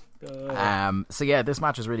 So yeah, this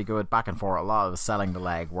match was really good, back and forth, a lot of selling the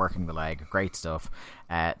leg, working the leg, great stuff.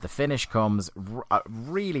 The finish comes,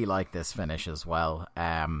 really like this finish as well.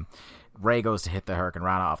 Ray goes to hit the Hurricane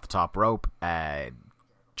Rana off the top rope.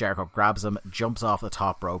 Jericho grabs him, jumps off the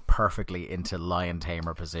top rope perfectly into Lion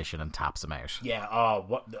Tamer position and taps him out. Yeah,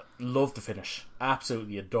 love the finish.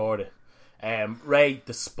 Absolutely adored it. Ray,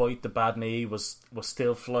 despite the bad knee, was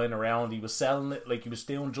still flying around. He was selling it, like he was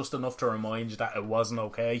doing just enough to remind you that it wasn't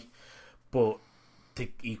okay. But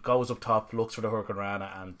he goes up top, looks for the Hurricane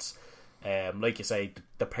Rana, and like you say,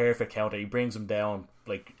 the perfect counter. He brings him down,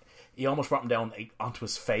 like he almost brought him down onto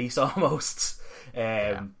his face almost,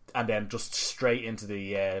 and then just straight into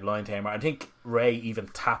the Lion Tamer. I think Ray even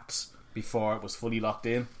tapped before it was fully locked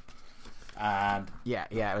in. And yeah,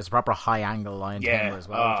 it was a proper high angle Lion Tamer as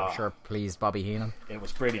well, which I'm sure pleased Bobby Heenan. It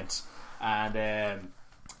was brilliant. And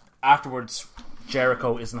afterwards,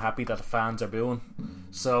 Jericho isn't happy that the fans are booing,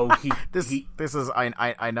 so this is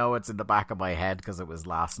I know it's in the back of my head because it was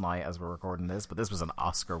last night as we're recording this, but this was an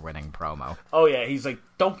Oscar-winning promo. Oh yeah, he's like,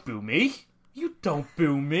 "Don't boo me! You don't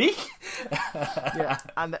boo me!" Yeah,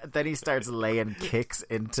 and then he starts laying kicks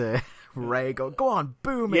into Ray, go on,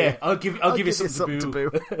 boo me. Yeah, I'll give you something to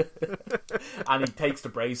boo. And he takes the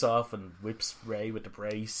brace off and whips Ray with the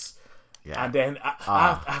brace. Yeah. And then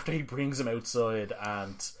after he brings him outside,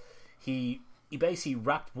 and he basically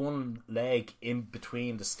wrapped one leg in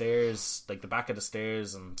between the stairs, like the back of the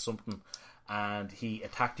stairs and something, and he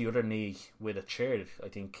attacked the other knee with a chair, I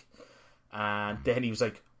think. And then he was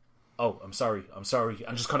like, "Oh, I'm sorry,"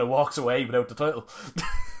 and just kind of walks away without the title.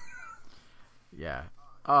 Yeah.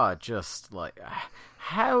 Oh, just like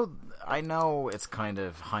how, I know it's kind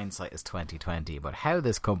of hindsight is 2020, but how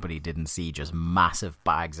this company didn't see just massive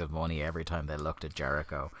bags of money every time they looked at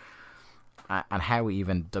Jericho, and how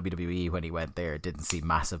even WWE when he went there didn't see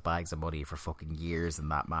massive bags of money for fucking years in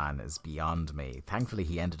that man is beyond me. Thankfully,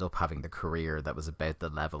 he ended up having the career that was about the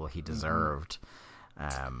level he deserved.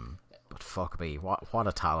 But fuck me, what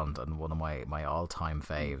a talent, and one of my all-time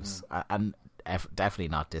faves. And definitely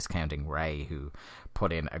not discounting Ray, who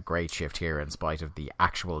put in a great shift here in spite of the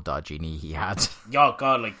actual dodgy knee he had. Oh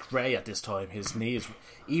god, like Ray at this time, his knees,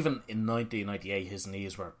 even in 1998, his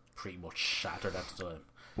knees were pretty much shattered at the time.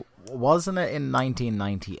 Wasn't it in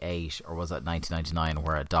 1998, or was it 1999,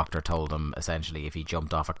 where a doctor told him essentially if he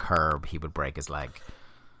jumped off a curb he would break his leg?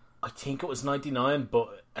 I think it was 99,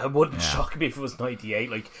 but it wouldn't shock me if it was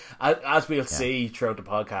 98. Like, as we'll see throughout the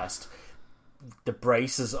podcast, the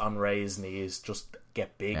braces on Ray's knees just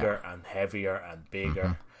get bigger and heavier and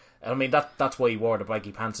bigger. I mean, that's why he wore the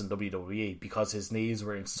baggy pants in WWE, because his knees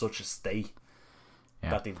were in such a state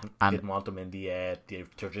that they didn't want them in the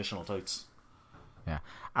traditional tights. Yeah.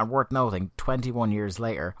 And worth noting, 21 years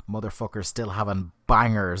later, motherfucker's still having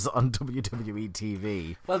bangers on WWE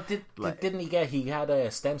TV. Well, didn't he had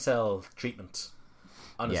a stem cell treatment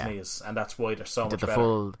on his Yeah. knees, and that's why they're so much Did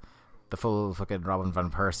better. the full fucking Robin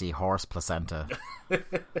Van Persie horse placenta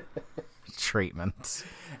treatment.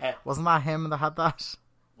 Wasn't that him that had that?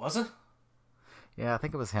 Was it? Yeah, I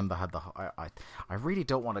think it was him that had the... I really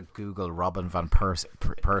don't want to Google Robin Van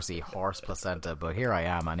Persie horse placenta, but here I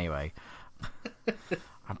am anyway.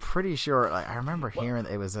 I'm pretty sure... I remember hearing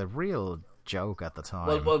it was a real joke at the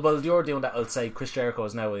time. Well, you're doing that. I'll say Chris Jericho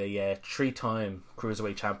is now a 3-time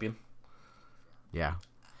Cruiserweight champion. Yeah.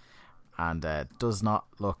 And does not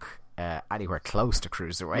look anywhere close to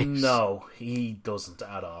Cruiserweight. No, he doesn't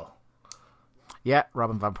at all. Yeah,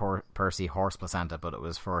 Robin Van Persie horse placenta, but it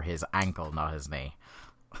was for his ankle, not his knee.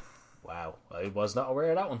 Wow, I was not aware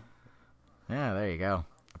of that one. Yeah, there you go.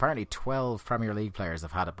 Apparently 12 Premier League players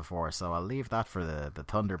have had it before, so I'll leave that for the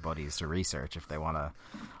Thunder Buddies to research if they want to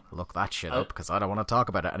look that shit up, because I don't want to talk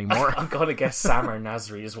about it anymore. I'm going to guess Samar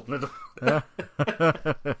Nasri is one of them.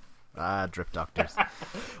 Drip doctors.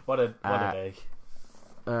 What a day.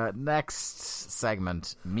 Next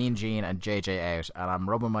segment, Mean Gene and JJ out, and I'm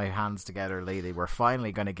rubbing my hands together, Lily. We're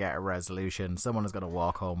finally going to get a resolution. Someone is going to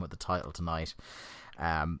walk home with the title tonight.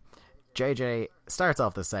 JJ starts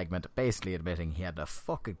off the segment basically admitting he had no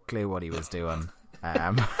fucking clue what he was doing.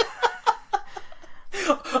 I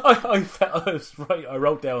was right. I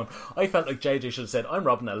wrote down. I felt like JJ should have said, "I'm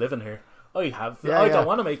robbing a living here. I don't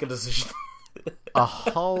want to make a decision." A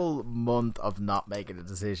whole month of not making a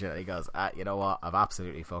decision, and he goes, you know what, I've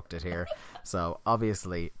absolutely fucked it here. So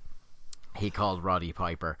obviously he called Roddy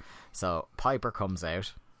Piper. So Piper comes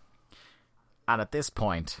out, and at this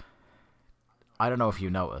point, I don't know if you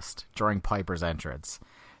noticed, during Piper's entrance,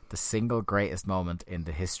 the single greatest moment in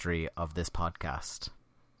the history of this podcast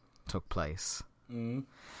took place.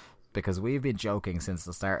 Because we've been joking since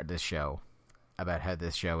the start of this show about how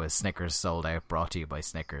this show is Snickers sold out, brought to you by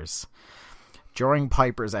Snickers. During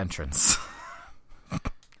Piper's entrance,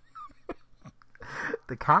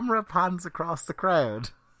 the camera pans across the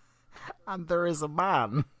crowd, and there is a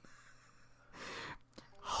man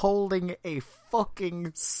holding a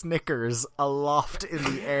fucking Snickers aloft in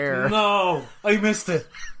the air. No, I missed it.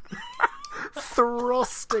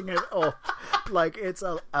 Thrusting it up like it's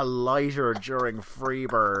a lighter during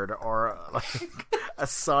Freebird, or like a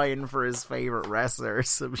sign for his favourite wrestler or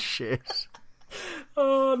some shit.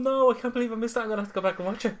 Oh no, I can't believe I missed that. I'm gonna have to go back and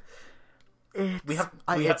watch it. We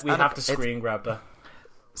have to screen grab that.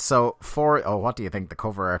 So what do you think the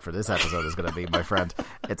cover art for this episode is going to be, my friend?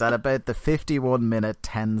 It's at about the 51 minute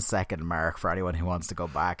 10-second mark for anyone who wants to go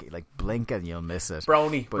back. Like, blink and you'll miss it.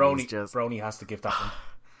 Brony has to give that one.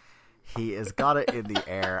 He has got it in the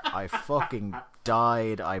air. I fucking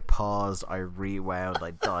died. I paused. I rewound.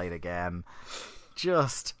 I died again.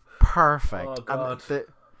 Just perfect. Oh god. And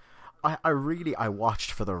I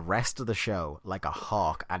watched for the rest of the show like a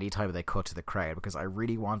hawk anytime they cut to the crowd, because I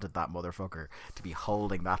really wanted that motherfucker to be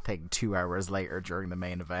holding that thing 2 hours later during the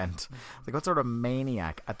main event. Like, what sort of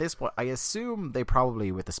maniac? At this point, I assume they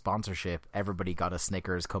probably, with the sponsorship, everybody got a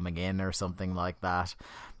Snickers coming in or something like that.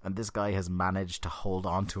 And this guy has managed to hold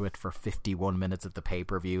on to it for 51 minutes at the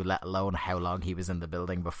pay-per-view, let alone how long he was in the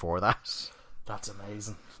building before that. That's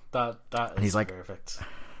amazing. That is he's like, perfect.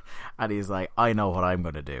 And he's like, I know what I'm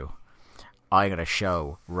going to do. I'm going to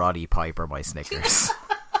show Roddy Piper my Snickers.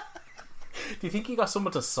 Do you think he got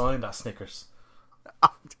someone to sign that Snickers? I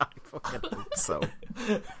fucking hope so.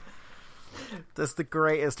 That's the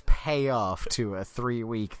greatest payoff to a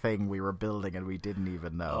 3-week thing we were building and we didn't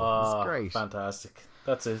even know. It's great. Fantastic.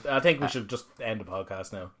 That's it. I think we should just end the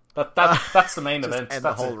podcast now. That's the main event. End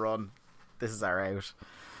that's the whole run. This is our out.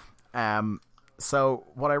 So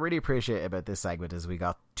what I really appreciate about this segment is we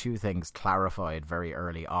got two things clarified very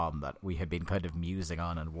early on that we had been kind of musing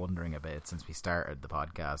on and wondering about since we started the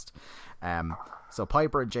podcast. So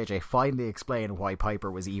Piper and JJ finally explained why Piper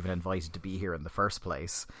was even invited to be here in the first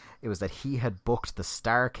place. It was that he had booked the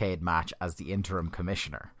Starrcade match as the interim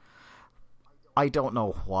commissioner. I don't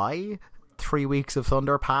know why 3 weeks of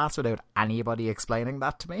Thunder passed without anybody explaining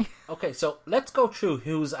that to me. Okay, so let's go through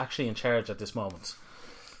who's actually in charge at this moment.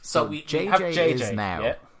 So we have JJ is now.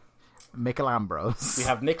 Yeah. Michael Ambrose. We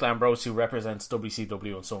have Nick Ambrose, who represents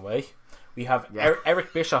WCW in some way. We have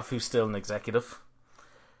Eric Bischoff, who's still an executive.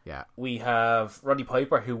 Yeah. We have Roddy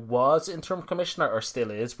Piper, who was interim commissioner, or still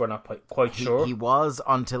is. We're not quite sure. He was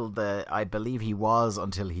until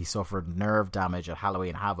he suffered nerve damage at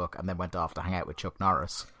Halloween Havoc and then went off to hang out with Chuck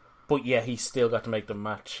Norris. But yeah, he still got to make the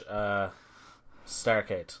match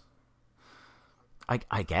Starrcade.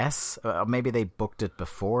 I guess maybe they booked it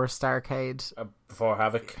before Starrcade. Before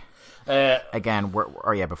Havoc. Again,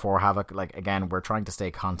 before Havoc. Like again, we're trying to stay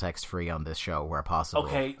context free on this show where possible.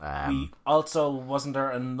 Okay. We also wasn't there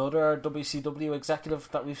another WCW executive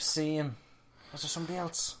that we've seen? Was there somebody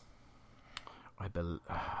else?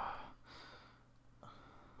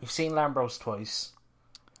 We've seen Lambros twice.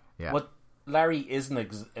 Yeah. What? Larry isn't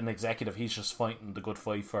an executive. He's just fighting the good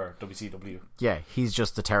fight for WCW. Yeah, he's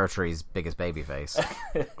just the territory's biggest babyface.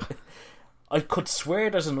 I could swear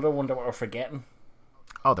there's another one that we're forgetting.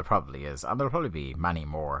 Oh, there probably is. And there'll probably be many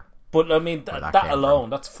more. But, I mean, that alone,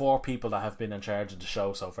 that's 4 people that have been in charge of the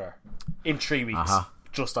show so far. In 3 weeks.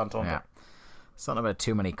 Just on Thunder. Yeah. Something about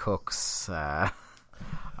too many cooks, I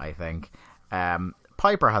think.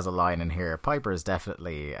 Piper has a line in here. Piper is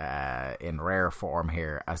definitely in rare form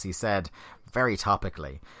here. As he said, very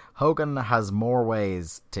topically, Hogan has more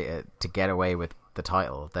ways to get away with the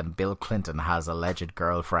title than Bill Clinton has alleged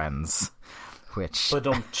girlfriends, which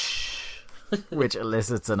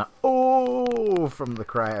elicits an "oh" from the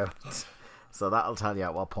crowd. So that'll tell you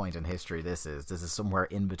at what point in history this is. This is somewhere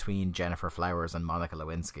in between Jennifer Flowers and Monica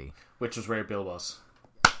Lewinsky. Which was where Bill was.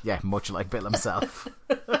 Yeah, much like Bill himself.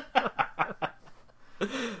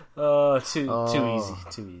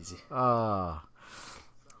 Too easy.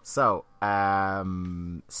 So,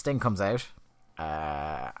 Sting comes out,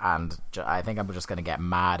 and I think I'm just going to get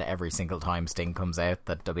mad every single time Sting comes out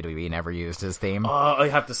that WWE never used his theme. I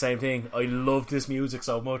have the same thing. I love this music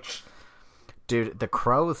so much. Dude, the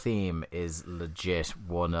Crow theme is legit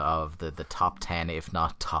one of the top 10, if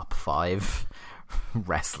not top 5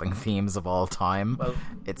 wrestling themes of all time. Well,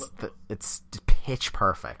 it's pitch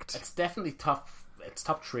perfect. It's definitely top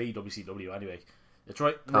 3 WCW anyway. It's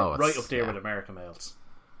right up there with American Males.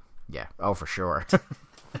 Yeah, for sure.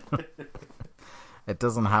 It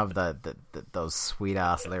doesn't have those sweet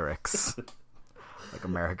ass lyrics like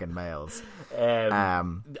American Males. I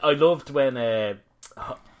loved when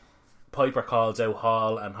Piper calls out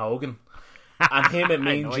Hall and Hogan, and him and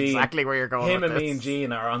Mean Gene. Exactly where you're going. Him and Mean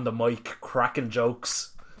Gene are on the mic cracking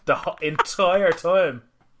jokes the entire time.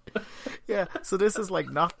 Yeah, so this is like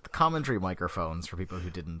not commentary microphones for people who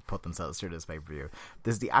didn't put themselves through this pay-per-view.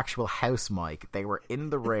 This is the actual house mic. They were in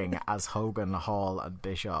the ring as Hogan, Hall, and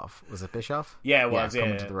Bischoff. Was it Bischoff? Yeah, it was.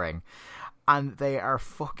 Coming to the ring, and they are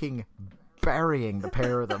fucking burying the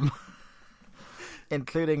pair of them.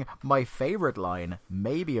 Including my favourite line,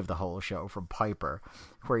 maybe of the whole show, from Piper,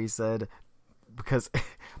 where he said, because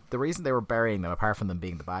the reason they were burying them, apart from them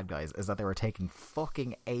being the bad guys, is that they were taking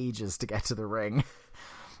fucking ages to get to the ring.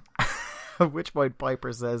 At which point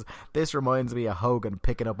Piper says, "This reminds me of Hogan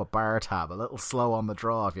picking up a bar tab, a little slow on the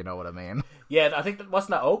draw, if you know what I mean." Yeah, I think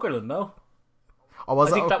wasn't that Okerlund, no? Oh,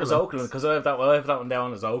 was I think Okerlund? That was Okerlund, because I have that one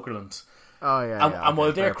down as Okerlund. Oh, yeah. And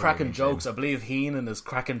while they're cracking jokes, I believe Heenan is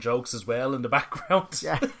cracking jokes as well in the background.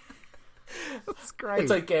 Yeah. That's great. It's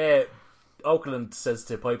like Okerlund says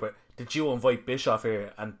to Piper, "Did you invite Bischoff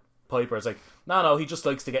here?" And Piper's like, No, he just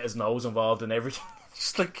likes to get his nose involved in everything.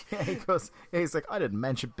 Just like he's like, "I didn't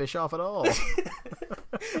mention Bischoff at all."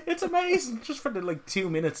 It's amazing. Just for the 2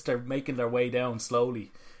 minutes they're making their way down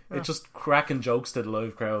slowly. Yeah. It's just cracking jokes to the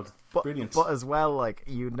live crowd. Brilliant. But as well,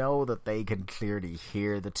 that they can clearly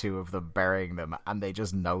hear the two of them burying them, and they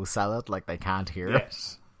just no-sell it, like they can't hear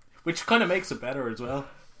it. Which kind of makes it better as well.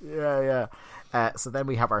 Yeah. So then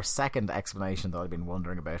we have our second explanation that I've been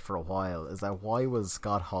wondering about for a while, is that why was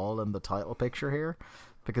Scott Hall in the title picture here?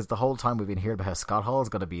 Because the whole time we've been hearing about how Scott Hall is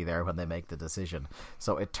going to be there when they make the decision.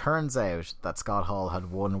 So it turns out that Scott Hall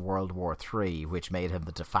had won World War III, which made him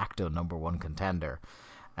the de facto number 1 contender.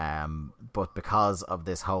 But because of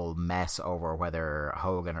this whole mess over whether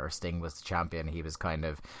Hogan or Sting was the champion, he was kind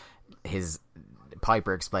of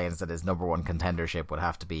Piper explains that his number 1 contendership would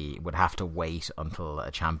have to wait until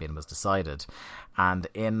a champion was decided. And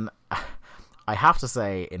I have to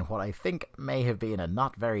say, in what I think may have been a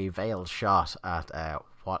not very veiled shot at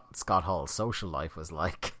what Scott Hall's social life was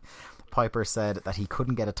like, Piper said that he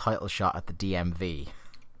couldn't get a title shot at the DMV.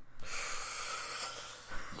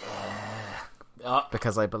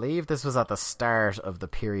 Because I believe this was at the start of the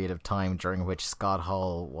period of time during which Scott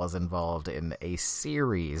Hall was involved in a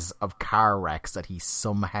series of car wrecks that he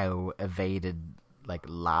somehow evaded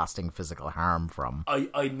lasting physical harm from.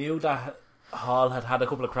 I knew that Hall had a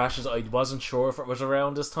couple of crashes. I wasn't sure if it was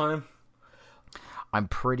around this time. I'm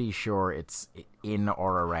pretty sure it's in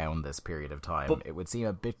or around this period of time. But it would seem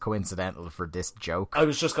a bit coincidental for this joke. I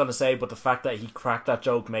was just going to say, but the fact that he cracked that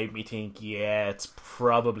joke made me think, yeah, it's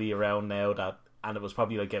probably around now and it was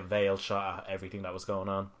probably a veiled shot at everything that was going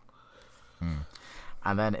on.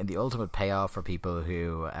 And then in the ultimate payoff for people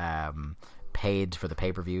who paid for the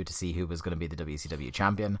pay-per-view to see who was going to be the WCW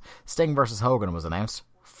champion. Sting versus Hogan was announced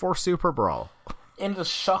for Super Brawl. In the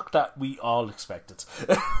shock that we all expected.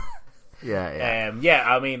 Yeah.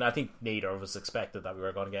 I mean, I think neither of us expected that we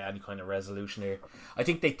were going to get any kind of resolution here. I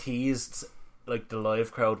think they teased like the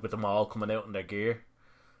live crowd with them all coming out in their gear,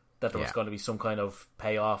 that there was going to be some kind of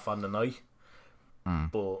payoff on the night.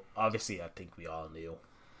 But obviously I think we all knew.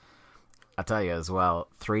 I'll tell you as well,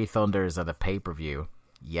 3 Thunders at a pay-per-view,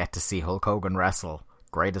 yet to see Hulk Hogan wrestle.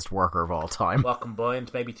 Greatest worker of all time. What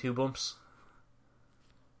combined? Maybe 2 bumps?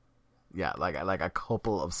 Yeah, like a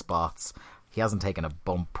couple of spots. He hasn't taken a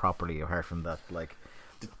bump properly apart from that like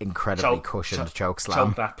incredibly cushioned choke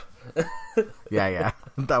slam. Choke nap. Yeah.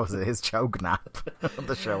 That was his choke nap on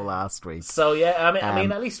the show last week. So yeah, I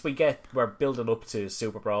mean, at least we're building up to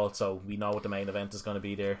Super Brawl, so we know what the main event is going to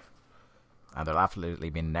be there. And there'll absolutely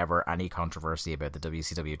be never any controversy about the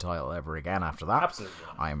WCW title ever again after that. Absolutely.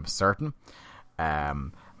 I'm certain.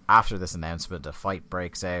 After this announcement, a fight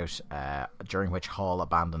breaks out, during which Hall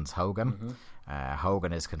abandons Hogan.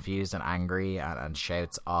 Hogan is confused and angry and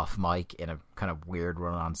shouts off mic in a kind of weird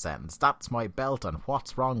run-on sentence, "That's my belt, and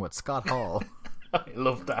what's wrong with Scott Hall?" I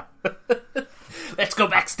love that. Let's go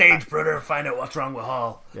backstage, brother, and find out what's wrong with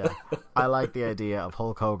Hall. Yeah, I like the idea of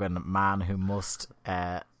Hulk Hogan, man who must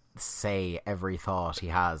say every thought he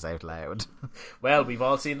has out loud. Well, we've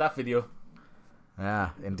all seen that video. Yeah,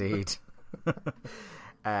 indeed.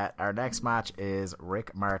 Our next match is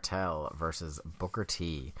Rick Martel versus Booker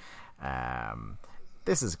T.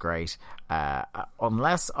 This is great.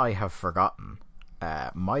 Unless I have forgotten,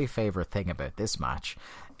 my favourite thing about this match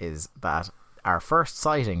is that our first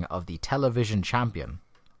sighting of the television champion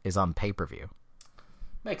is on pay-per-view.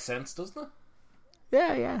 Makes sense, doesn't it?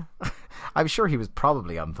 Yeah. I'm sure he was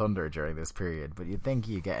probably on Thunder during this period, but you'd think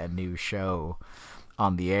you get a new show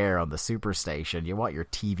on the air on the Superstation. You want your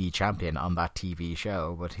TV champion on that TV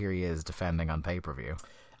show, but here he is defending on pay-per-view.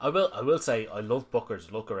 I will say I love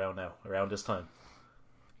Booker's look around this time.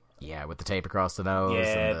 Yeah, with the tape across the nose.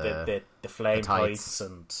 Yeah, and the flame tights,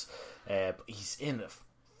 and he's in a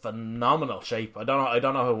phenomenal shape. I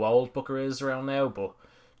don't know how old Booker is around now, but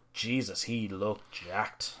Jesus, he looked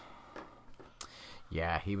jacked.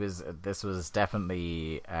 Yeah, he was. This was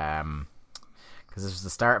definitely because this was the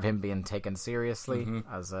start of him being taken seriously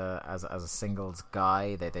as a singles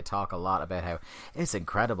guy. They talk a lot about how it's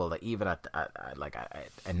incredible that even in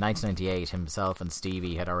 1998, himself and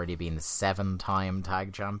Stevie had already been 7-time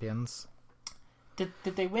tag champions. Did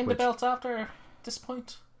they win the belt after this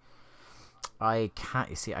point? I can't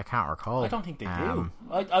recall. I don't think they do.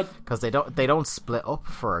 Because they don't split up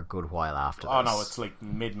for a good while after this. Oh no, it's like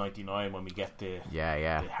mid '99 when we get the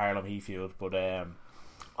Harlem Heat feud. But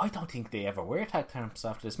I don't think they ever were tag champs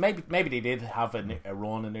after this. Maybe they did have a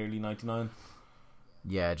run in early '99.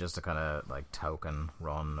 Yeah, just a kind of like token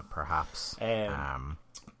run, perhaps.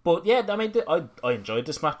 But yeah, I mean, I enjoyed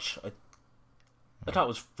this match. I thought it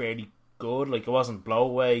was fairly good. Like, it wasn't blow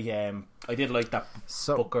away. I did like that.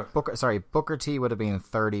 So Booker T would have been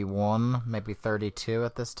 31, maybe 32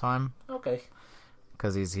 at this time. Okay,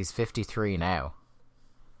 because he's 53 now.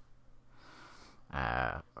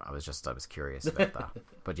 I was curious about that.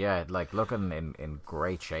 But yeah, like looking in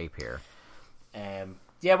great shape here.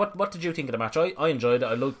 Yeah, what did you think of the match? I enjoyed it.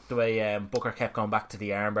 I liked the way Booker kept going back to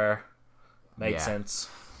the armbar. Made sense.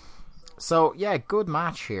 So yeah, good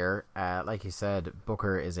match here. Like you said,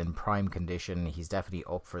 Booker is in prime condition. He's definitely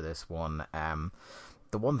up for this one.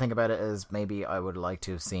 The one thing about it is maybe I would like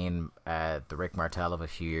to have seen the Rick Martel of a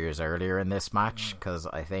few years earlier in this match, because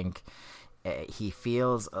I think he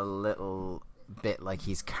feels a little bit like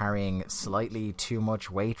he's carrying slightly too much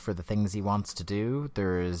weight for the things he wants to do.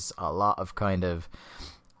 There's a lot of kind of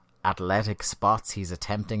athletic spots he's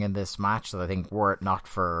attempting in this match that I think, were it not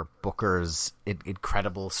for Booker's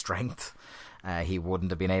incredible strength, he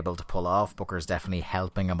wouldn't have been able to pull off. Booker's definitely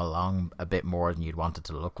helping him along a bit more than you'd want it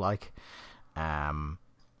to look like.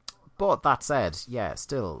 But that said, yeah,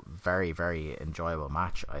 still very, very enjoyable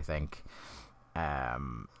match, I think.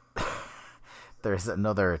 There's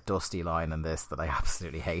another Dusty line in this that I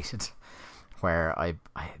absolutely hated, where I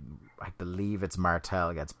believe it's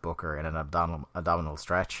Martel gets Booker in an abdominal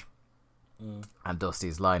stretch. And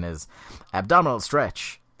Dusty's line is, "Abdominal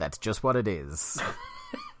stretch, that's just what it is."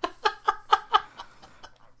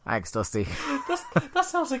 Thanks, Dusty. That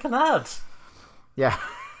sounds like an ad. Yeah,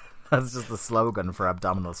 that's just the slogan for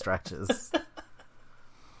abdominal stretches.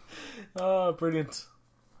 Oh, brilliant.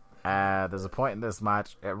 There's a point in this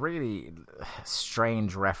match, a really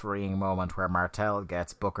strange refereeing moment, where Martel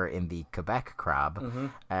gets Booker in the Quebec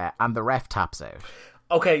crab, and the ref taps out.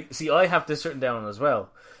 Okay, see, I have this written down as well.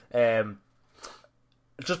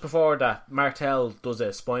 just before that, Martel does a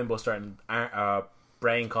spinebuster, and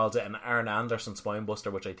Brain calls it an Arn Anderson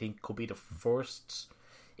spinebuster, which I think could be the first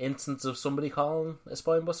instance of somebody calling a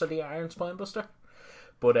spinebuster the Arn spinebuster.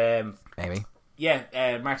 But maybe.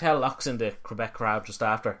 Yeah, Martel locks in the Quebec crowd just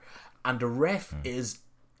after, and the ref is,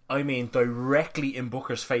 I mean, directly in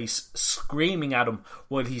Booker's face, screaming at him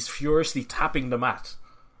while he's furiously tapping the mat.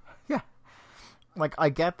 Yeah. Like, I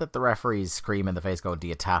get that the referees scream in the face, go, do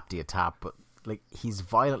you tap, but like, he's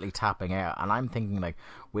violently tapping out, and I'm thinking, like,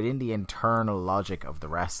 within the internal logic of the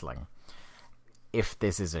wrestling, if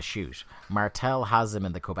this is a shoot, Martel has him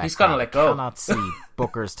in the Quebec he's gonna let go. Cannot see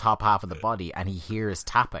Booker's top half of the body, and he hears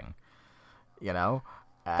tapping. You know?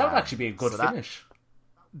 That would actually be a good finish.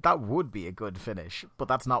 That would be a good finish, but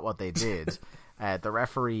that's not what they did. The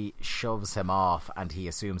referee shoves him off, and he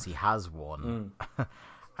assumes he has won,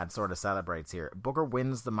 and sort of celebrates here. Booker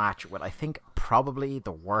wins the match with, I think, probably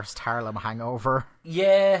the worst Harlem hangover.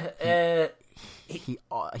 Yeah, he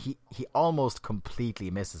almost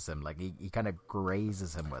completely misses him. Like, he kind of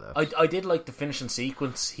grazes him with it. I did like the finishing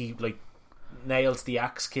sequence. He like nails the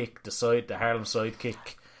axe kick, the Harlem side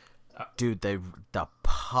kick. Dude, the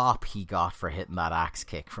pop he got for hitting that axe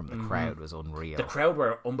kick from the crowd was unreal. The crowd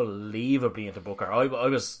were unbelievably into Booker. I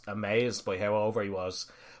was amazed by how over he was.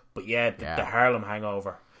 But the Harlem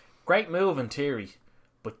hangover. Great move in theory,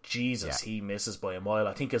 but Jesus, he misses by a mile.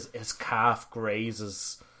 I think his calf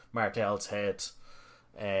grazes Martel's head.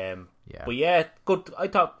 But yeah, good. I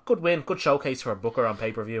thought good win, good showcase for Booker on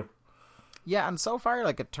pay-per-view. Yeah, and so far,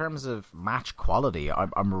 like, in terms of match quality,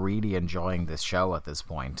 I'm really enjoying this show at this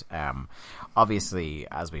point. Obviously,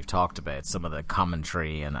 as we've talked about, some of the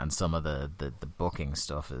commentary and some of the booking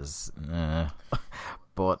stuff is...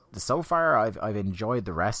 But so far, I've enjoyed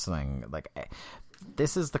the wrestling. Like,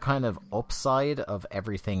 this is the kind of upside of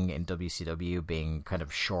everything in WCW being kind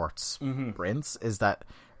of short sprints, is that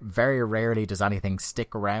very rarely does anything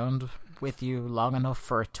stick around with you long enough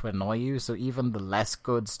for it to annoy you, so even the less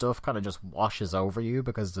good stuff kind of just washes over you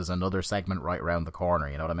because there's another segment right around the corner,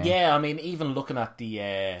 you know what I mean? Yeah, I mean, even looking at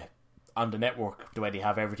the on the network, the way they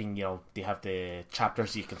have everything, you know, they have the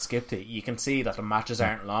chapters you can skip to, you can see that the matches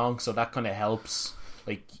aren't long, so that kind of helps,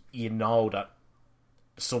 like, you know that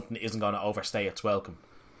something isn't going to overstay its welcome.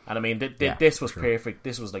 And I mean, this was perfect.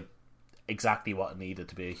 This was like exactly what it needed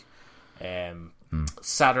to be.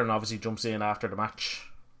 Saturn obviously jumps in after the match,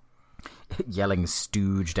 yelling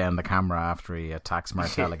stooge down the camera after he attacks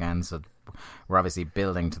Martel again, so we're obviously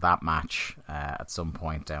building to that match at some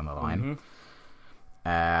point down the line.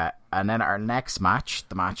 And then our next match,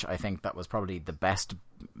 the match I think that was probably the best,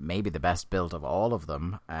 maybe the best build of all of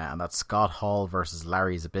them, and that's Scott Hall versus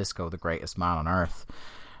Larry Zbyszko, the greatest man on earth.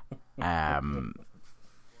 The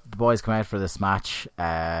boys come out for this match,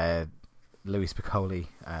 Louis Piccoli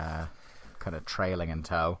kind of trailing in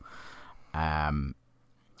tow.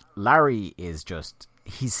 Larry is just,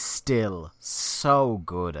 he's still so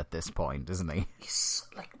good at this point, isn't he? He's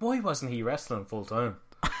like, why wasn't he wrestling full time?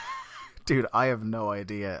 Dude, I have no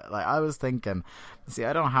idea. Like, I was thinking, see,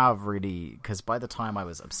 I don't have really, because by the time I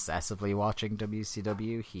was obsessively watching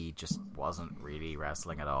WCW, he just wasn't really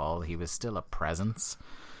wrestling at all. He was still a presence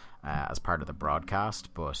as part of the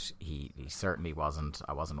broadcast, but he certainly wasn't.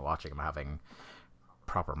 I wasn't watching him having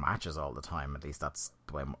proper matches all the time. At least that's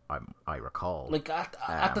the way I recall. Like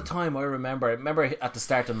at the time, I remember at the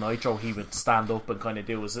start of Nitro, he would stand up and kind of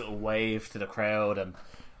do his little wave to the crowd, and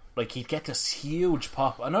like he'd get this huge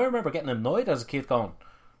pop. And I remember getting annoyed as a kid, going,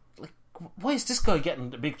 like, why is this guy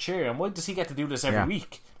getting a big cheer, and why does he get to do this every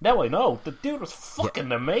week? Now I know the dude was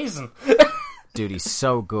fucking amazing. Dude, he's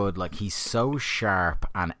so good. Like, he's so sharp,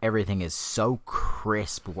 and everything is so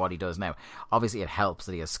crisp what he does now. Obviously, it helps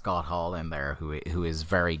that he has Scott Hall in there, who is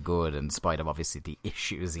very good, in spite of, obviously, the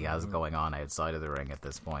issues he has going on outside of the ring at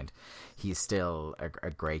this point. He's still a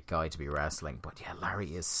great guy to be wrestling. But, yeah,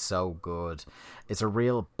 Larry is so good. It's a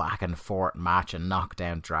real back-and-forth match, a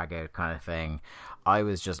knockdown, drag-out kind of thing. I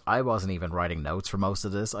wasn't even writing notes for most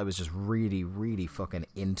of this. I was just really, really fucking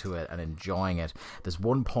into it and enjoying it. There's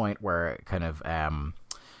one point where kind of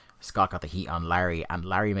Scott got the heat on Larry, and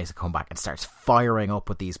Larry makes a comeback and starts firing up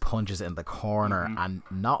with these punches in the corner, and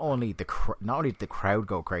not only did the crowd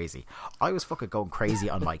go crazy, I was fucking going crazy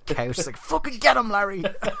on my couch. It's like, fucking get him, Larry!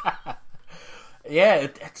 Yeah,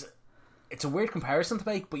 it's a weird comparison to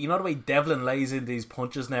make, but you know the way Devlin lays in these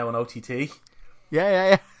punches now on OTT?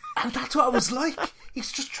 Yeah. And that's what it was like.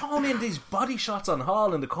 He's just throwing in these body shots on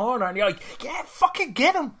Hall in the corner, and you're like, yeah, fucking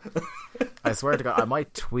get him. I swear to God, I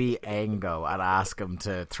might tweet Ango and ask him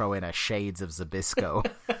to throw in a Shades of Zbyszko.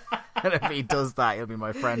 And if he does that, he'll be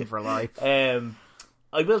my friend for life. I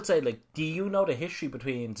will say, like, do you know the history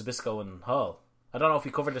between Zbyszko and Hall? I don't know if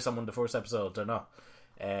we covered this on one of the first episodes or not.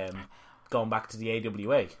 Going back to the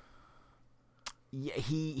AWA. Yeah,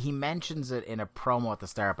 he mentions it in a promo at the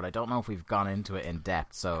start, but I don't know if we've gone into it in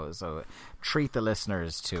depth. So treat the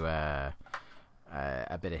listeners to a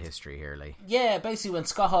bit of history here, Lee. Yeah, basically when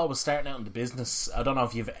Scott Hall was starting out in the business, I don't know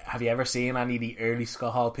if have you ever seen any of the early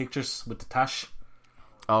Scott Hall pictures with the tash?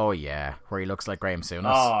 Oh yeah, where he looks like Graham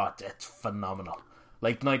Souness. Oh, it's phenomenal.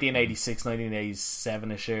 Like 1986,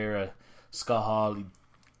 1987ish era, Scott Hall,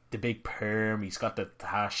 the big perm, he's got the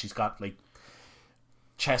tash, he's got like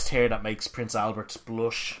chest hair that makes Prince Albert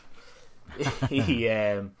blush.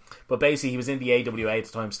 But basically he was in the AWA at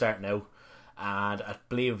the time starting out, and I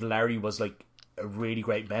believe Larry was like a really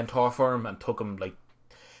great mentor for him and took him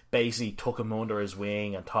under his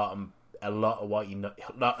wing and taught him a lot of what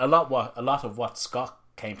a lot of what Scott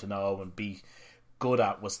came to know and be good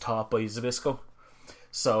at was taught by Zbyszko.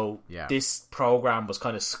 So this program was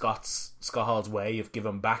kind of Scott Hall's way of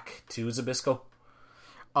giving back to Zbyszko.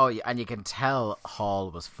 Oh, yeah, and you can tell Hall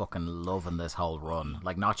was fucking loving this whole run.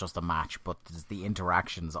 Like, not just the match, but the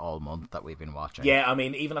interactions all month that we've been watching. Yeah, I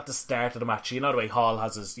mean, even at the start of the match, you know the way Hall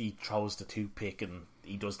he throws the toothpick and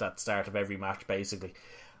he does that start of every match, basically.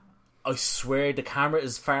 I swear the camera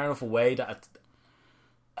is far enough away that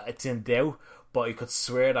it's in doubt, but I could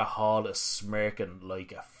swear that Hall is smirking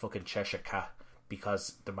like a fucking Cheshire cat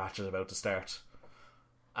because the match is about to start.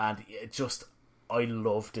 And it just... I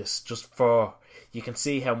love this, just for you can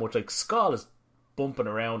see how much like Skull is bumping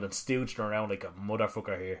around and stooging around like a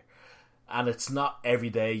motherfucker here, and it's not every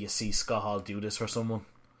day you see Scott Hall do this for someone.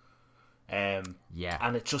 And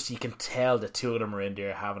it's just you can tell the two of them are in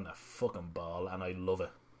there having a fucking ball, and I love it.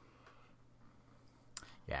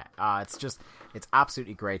 Yeah, it's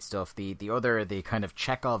absolutely great stuff. The kind of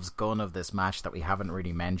Chekhov's gun of this match that we haven't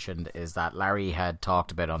really mentioned is that Larry had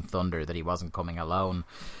talked about on Thunder that he wasn't coming alone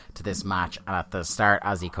to this match, and at the start,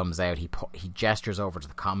 as he comes out, he gestures over to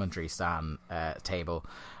the commentary stand table,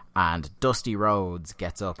 and Dusty Rhodes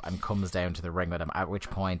gets up and comes down to the ring with him, at which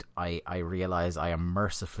point I realise I am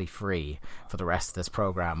mercifully free for the rest of this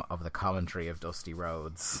program of the commentary of Dusty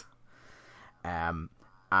Rhodes.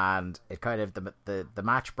 And it kind of the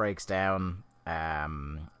match breaks down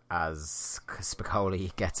as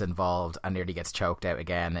Spicoli gets involved and nearly gets choked out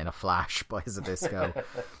again in a flash by Zbyszko.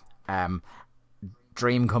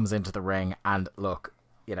 Dream comes into the ring, and look,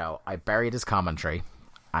 I buried his commentary,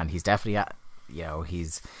 and he's definitely at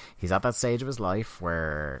he's at that stage of his life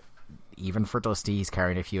where even for Dusty he's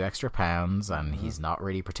carrying a few extra pounds and he's not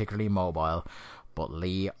really particularly mobile. But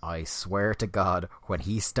Lee, I swear to God, when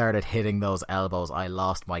he started hitting those elbows, I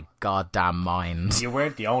lost my goddamn mind. You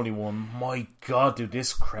weren't the only one. My God, did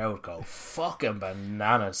this crowd go fucking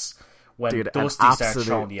bananas when Dusty started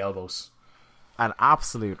throwing the elbows. An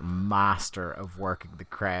absolute master of working the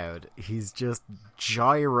crowd. He's just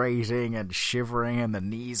gyrating and shivering, and the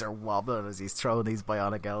knees are wobbling as he's throwing these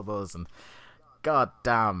bionic elbows, and God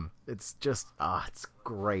damn, it's just it's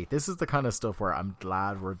great. This is the kind of stuff where I'm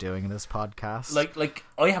glad we're doing this podcast. Like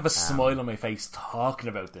I have a smile on my face talking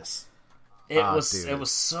about this. It was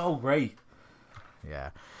so great. Yeah.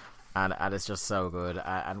 And it's just so good.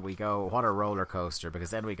 And we go, what a roller coaster, because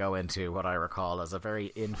then we go into what I recall as a very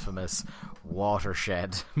infamous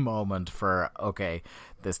watershed moment for, okay,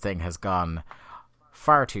 this thing has gone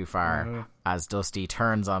far too far, as Dusty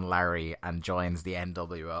turns on Larry and joins the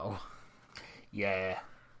NWO. Yeah,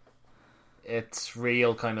 it's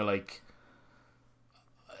real kind of like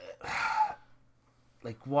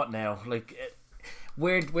what now? Like,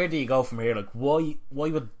 where do you go from here? Like, why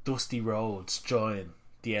would Dusty Rhodes join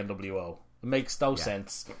the NWO? It makes no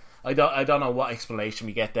sense. I don't know what explanation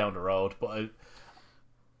we get down the road, but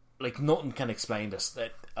nothing can explain this.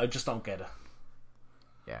 I just don't get it.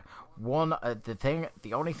 Yeah,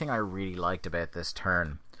 the only thing I really liked about this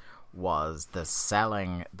turn was the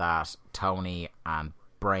selling that Tony and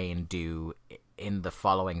Brain do in the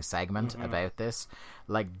following segment about this,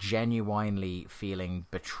 like genuinely feeling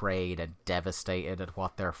betrayed and devastated at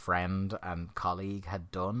what their friend and colleague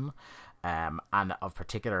had done. And of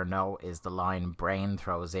particular note is the line Brain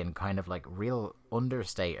throws in, kind of like real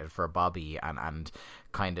understated for Bobby, and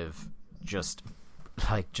kind of just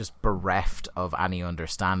bereft of any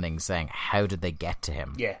understanding, saying, how did they get to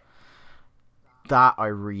him? Yeah. That I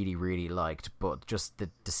really, really liked, but just the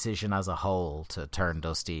decision as a whole to turn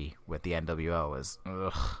Dusty with the NWO is,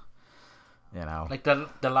 like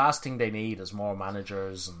the last thing they need is more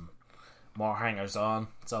managers and more hangers on.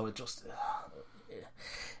 So it just,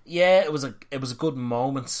 it was a good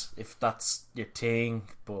moment if that's your thing,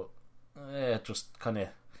 but it just kind of,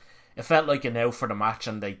 it felt like an out for the match,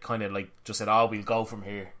 and they kind of like just said, "Oh, we'll go from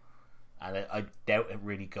here," and I doubt it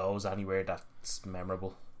really goes anywhere that it's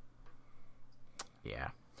memorable. Yeah.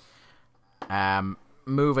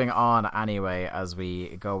 Moving on anyway, as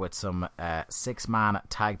we go with some 6-man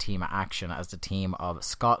tag team action as the team of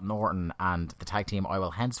Scott Norton and the tag team I will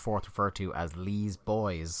henceforth refer to as Lee's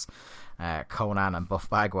Boys, Conan and Buff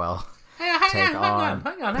Bagwell. Hang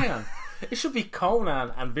on. It should be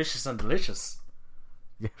Conan and Vicious and Delicious.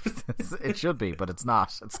 It should be, but it's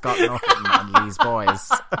not. It's Scott Norton and Lee's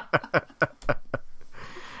Boys.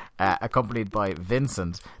 Accompanied by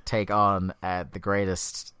Vincent, take on the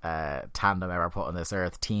greatest tandem ever put on this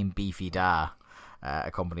earth, Team Beefy Da,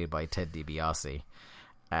 accompanied by Ted DiBiase.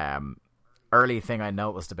 Early thing I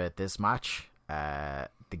noticed about this match,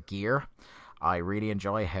 the gear. I really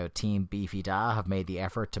enjoy how Team Beefy Da have made the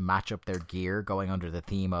effort to match up their gear going under the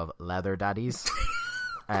theme of Leather Daddies.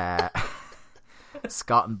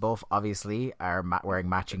 Scott and Buff obviously are wearing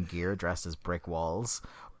matching gear dressed as brick walls,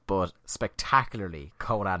 but spectacularly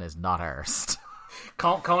Conan is not arsed.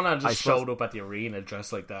 Conan just showed up at the arena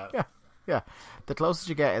dressed like that. Yeah. The closest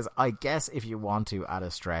you get is, I guess if you want to at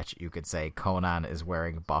a stretch, you could say Conan is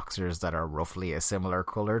wearing boxers that are roughly a similar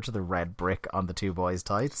colour to the red brick on the two boys'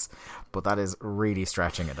 tights, but that is really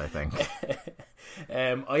stretching it, I think.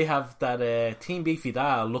 I have that Team Beefy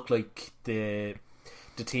Da look like the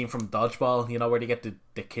team from Dodgeball, you know, where they get the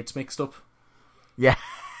kits mixed up. Yeah.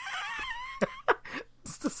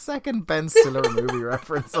 It's the second Ben Stiller movie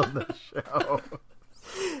reference on the show.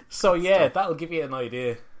 So yeah, that'll give you an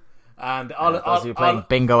idea. And those of you playing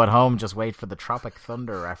bingo at home, just wait for the Tropic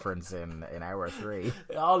Thunder reference in hour 3.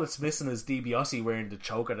 All it's missing is DiBiase wearing the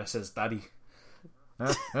choker that says "Daddy."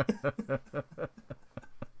 What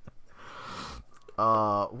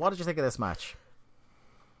did you think of this match?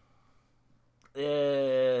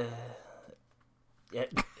 Yeah,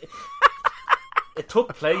 it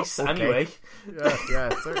took place anyway. Yeah,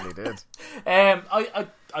 it certainly did. I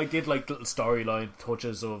did like little storyline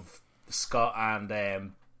touches of Scott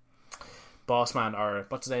and Bossman, or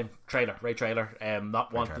what's his name, Ray Trailer,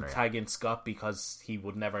 not wanting to tag in Scott because he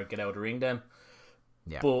would never get out of the ring then.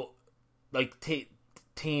 Yeah. But like Team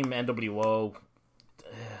NWO,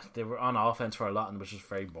 they were on offense for a lot, and which was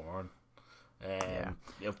very boring.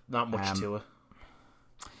 Not much to it.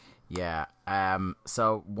 Yeah.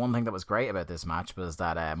 So one thing that was great about this match was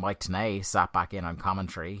that Mike Tenay sat back in on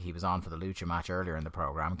commentary. He was on for the Lucha match earlier in the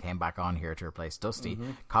program, came back on here to replace Dusty.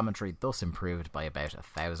 Mm-hmm. Commentary thus improved by about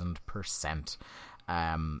 1,000%.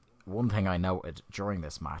 One thing I noted during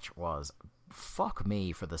this match was, fuck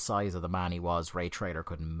me, for the size of the man he was, Ray Traylor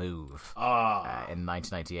couldn't move in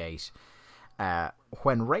 1998.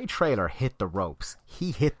 When Ray Traylor hit the ropes,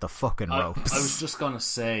 he hit the fucking ropes. I was just gonna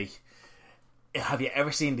say, have you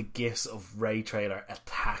ever seen the gifs of Ray Traylor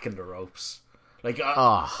attacking the ropes? Like,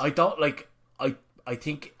 I don't like. I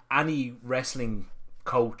think any wrestling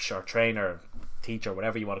coach or trainer, teacher,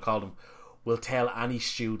 whatever you want to call them, will tell any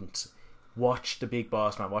student, watch the Big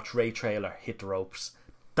Boss Man, watch Ray Traylor hit the ropes.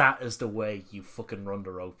 That is the way you fucking run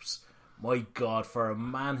the ropes. My God, for a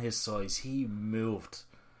man his size, he moved.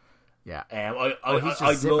 Yeah, I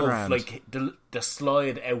love like the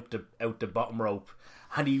slide out the bottom rope.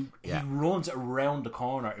 And he runs around the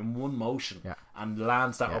corner in one motion and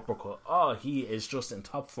lands that uppercut. Oh, he is just in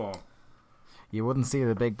top form. You wouldn't see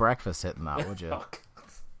the Big Breakfast hitting that, would you?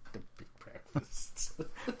 The Big Breakfast.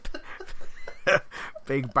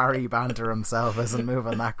 Big Barry Banter himself isn't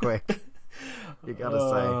moving that quick. You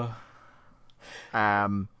gotta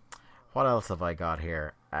say. What else have I got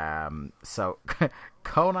here? So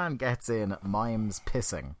Conan gets in, mimes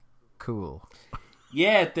pissing. Cool.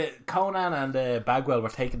 Yeah, Conan and Bagwell were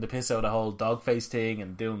taking the piss out of the whole dog face thing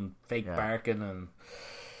and doing fake barking, and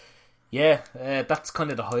that's kind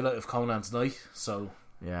of the highlight of Conan's night. So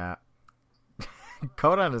yeah,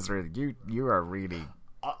 Conan is really you are really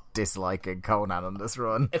disliking Conan on this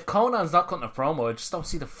run. If Conan's not cutting a promo, I just don't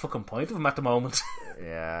see the fucking point of him at the moment.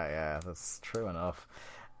 yeah, that's true enough.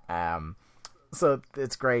 So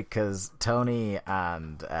it's great because Tony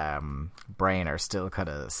and Brain are still kind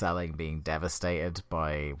of selling being devastated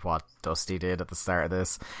by what Dusty did at the start of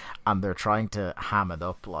this, and they're trying to ham it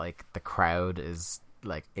up like the crowd is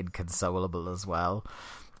like inconsolable as well.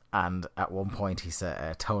 And at one point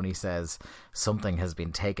Tony says something has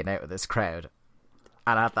been taken out of this crowd,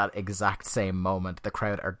 and at that exact same moment the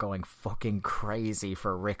crowd are going fucking crazy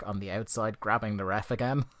for Rick on the outside grabbing the ref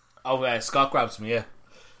again. Oh, Scott grabs me, yeah.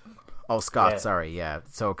 Oh, Scott, sorry, yeah.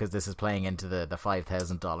 So, because this is playing into the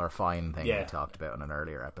 $5,000 fine thing we talked about in an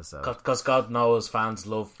earlier episode. Because God knows fans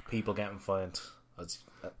love people getting fined.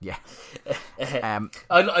 Yeah.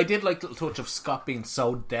 I did like the little touch of Scott being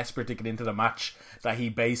so desperate to get into the match that he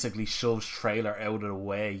basically shoves Trailer out of the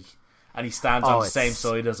way. And he stands on the same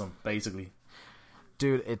side as him, basically.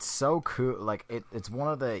 Dude, it's so cool. Like it's one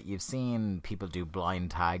of the, you've seen people do blind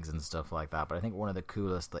tags and stuff like that, but I think one of the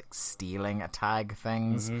coolest like stealing a tag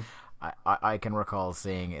things I can recall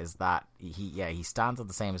seeing is that he stands on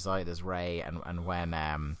the same side as Ray, and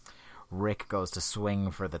when Rick goes to swing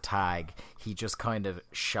for the tag, he just kind of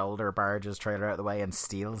shoulder barges Trailer out of the way and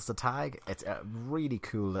steals the tag. It's a really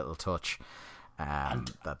cool little touch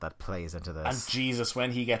that plays into this. And Jesus, when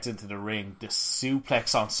he gets into the ring, the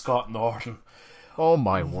suplex on Scott Norton. Oh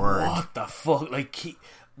my word! What the fuck? Like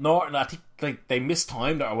Norton, I think like they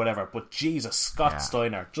mistimed it or whatever, but Jesus, Scott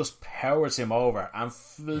Steiner just powers him over and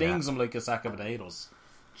flings him like a sack of potatoes.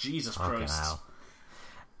 Jesus Christ!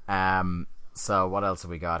 So what else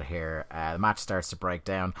have we got here? The match starts to break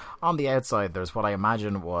down. On the outside, there's what I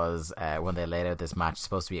imagine was, when they laid out this match,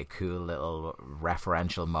 supposed to be a cool little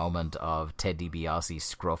referential moment of Ted DiBiase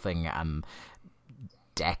scruffing and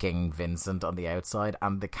decking Vincent on the outside,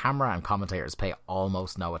 and the camera and commentators pay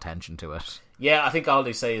almost no attention to it. Yeah, I think all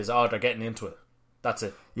they say is, "Oh, they're getting into it." That's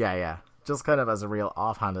it. Yeah. Just kind of as a real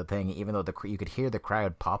offhanded thing, even though you could hear the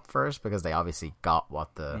crowd pop first because they obviously got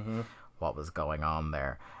what was going on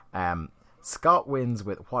there. Scott wins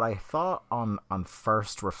with what I thought on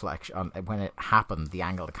first reflection, when it happened, the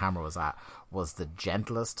angle the camera was at was the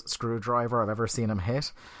gentlest screwdriver I've ever seen him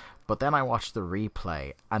hit. But then I watched the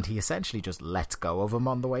replay, and he essentially just lets go of him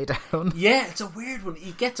on the way down. Yeah, it's a weird one.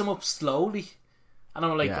 He gets him up slowly, and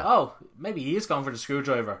I'm like, oh, maybe he is going for the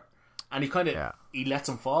screwdriver. And he kind of he lets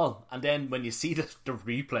him fall, and then when you see the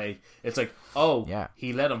replay, it's like, oh,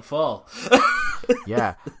 he let him fall.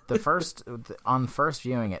 Yeah, on first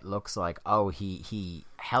viewing, it looks like, oh, he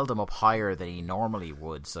held him up higher than he normally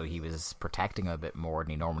would, so he was protecting him a bit more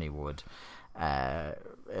than he normally would.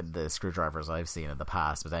 The screwdrivers I've seen in the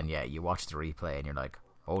past, but then you watch the replay and you're like,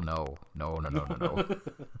 oh no.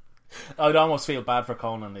 I'd almost feel bad for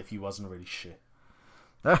Conan if he wasn't really shit.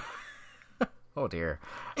 Oh dear.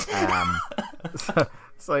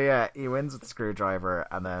 So he wins with the screwdriver,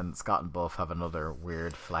 and then Scott and Buff have another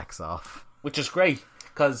weird flex off, which is great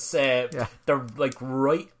because they're like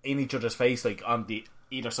right in each other's face, like on the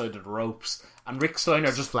either side of the ropes, and Rick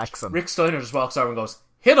Steiner just flexing. Rick Steiner just walks over and goes,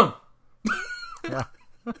 "Hit him!" Yeah.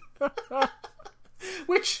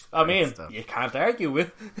 Which, I mean, you can't argue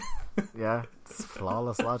with. Yeah, it's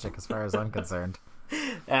flawless logic as far as I'm concerned.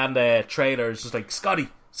 And Trailer's just like, Scotty,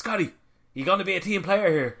 you gonna be a team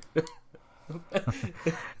player here?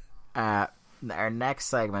 Our next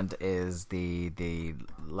segment is the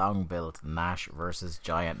long-built Nash versus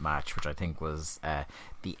Giant match, which I think was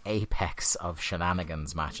the apex of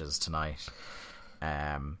shenanigans matches tonight.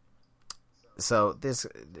 So this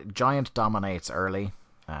Giant dominates early,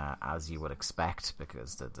 as you would expect,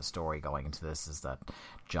 because the story going into this is that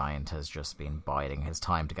Giant has just been biding his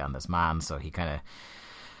time to get on this man, so he kind of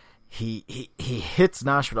he hits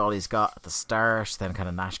Nash with all he's got at the start, then kind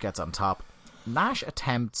of Nash gets on top. Nash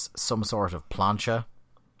attempts some sort of plancha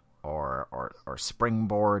or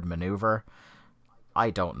springboard maneuver.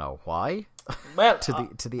 I don't know why. Well,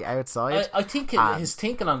 to the outside. I think his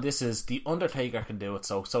thinking on this is the Undertaker can do it,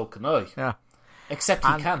 so can I. Yeah. Except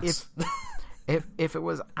he can't. If it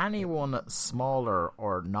was anyone smaller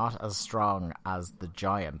or not as strong as the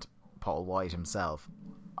Giant, Paul White himself,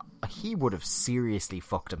 he would have seriously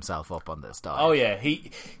fucked himself up on this dive. Oh yeah,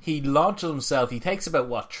 he launches himself. He takes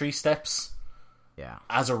about 3 steps,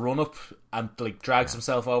 as a run up, and like drags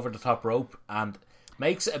himself over the top rope and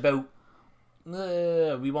makes it about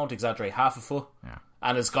we won't exaggerate, half a foot,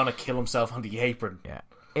 and is gonna kill himself on the apron. Yeah,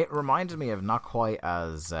 it reminded me of not quite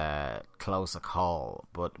as close a call,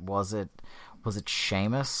 but was it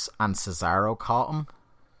Sheamus and Cesaro caught him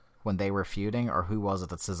when they were feuding, or who was it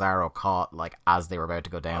that Cesaro caught like as they were about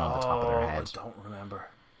to go down on the top of their head? I don't remember.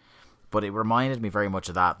 But it reminded me very much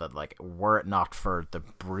of that like, were it not for the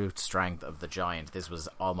brute strength of the Giant, this was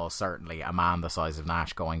almost certainly a man the size of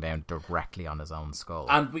Nash going down directly on his own skull.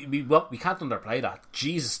 And we can't underplay that.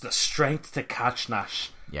 Jesus, the strength to catch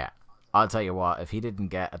Nash. Yeah. I'll tell you what, if he didn't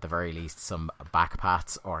get at the very least some back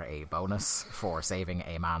pats or a bonus for saving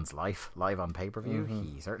a man's life live on pay-per-view,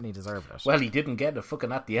 he certainly deserved it. Well, he didn't get it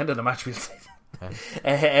fucking at the end of the match, we'll say.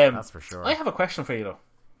 That's for sure. I have a question for you,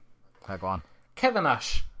 though. Go on. Kevin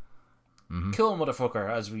Nash. Cool motherfucker,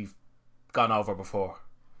 as we've gone over before.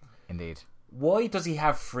 Indeed. Why does he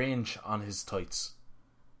have fringe on his tights?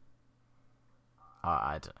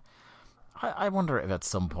 I wonder if at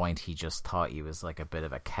some point he just thought he was like a bit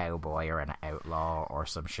of a cowboy or an outlaw or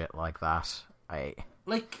some shit like that.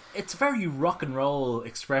 Like, it's very rock and roll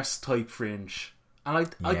express type fringe, and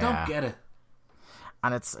I don't get it.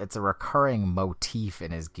 And it's a recurring motif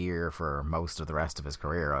in his gear for most of the rest of his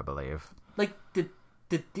career, I believe. Like, did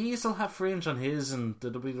Did Diesel have fringe on his in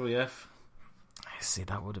the WWF? I see,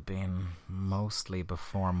 that would have been mostly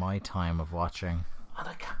before my time of watching. And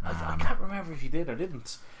I can't remember if he did or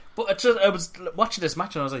didn't. But I was watching this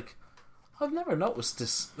match and I was like, I've never noticed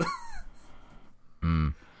this.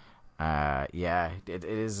 Yeah, it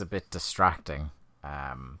is a bit distracting.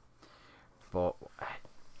 But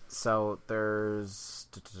so there's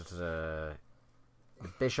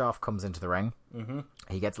Bischoff comes into the ring. Mm-hmm.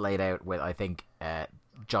 He gets laid out with, I think,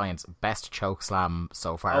 Giant's best chokeslam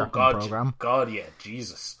so far in the program. God, yeah,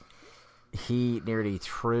 Jesus. He nearly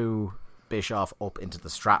threw Bischoff up into the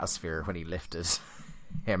stratosphere when he lifted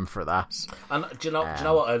him for that. And do you know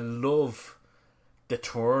what? I love the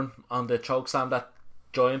turn on the chokeslam that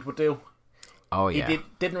Giant would do. Oh yeah, he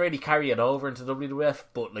didn't really carry it over into WWF,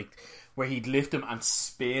 but like where he'd lift him and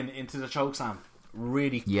spin into the chokeslam,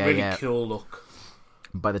 really cool look.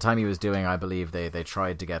 By the time he was doing, I believe they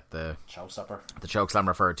tried to get the chokeslam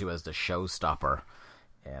referred to as the showstopper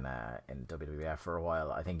in WWF for a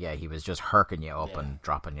while. I think he was just herking you up and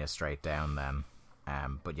dropping you straight down then.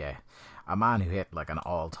 But yeah, a man who hit like an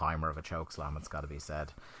all-timer of a chokeslam, it's got to be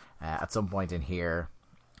said. At some point in here,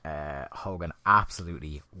 Hogan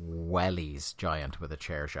absolutely wellies Giant with a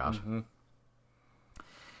chair shot. Mm-hmm.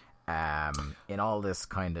 In all this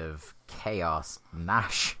kind of chaos,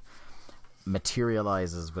 Nash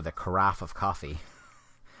materializes with a carafe of coffee.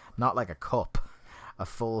 Not like a cup, a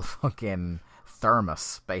full fucking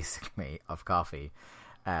thermos, basically, of coffee.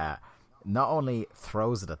 Not only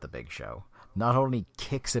throws it at the Big Show, not only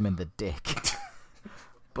kicks him in the dick,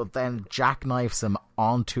 but then jackknifes him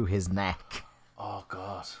onto his neck. Oh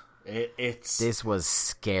God, this was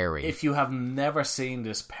scary. If you have never seen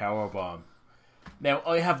this powerbomb, now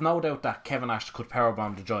I have no doubt that Kevin Nash could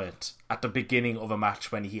powerbomb the Giant at the beginning of a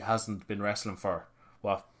match when he hasn't been wrestling for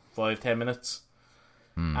 5-10 minutes.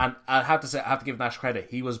 And I have to give Nash credit.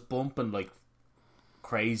 He was bumping like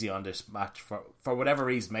crazy on this match for whatever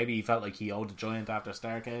reason. Maybe he felt like he owed the Giant after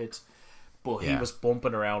Starrcade, but he was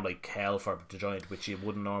bumping around like hell for the Giant, which you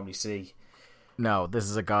wouldn't normally see. No, this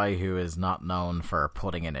is a guy who is not known for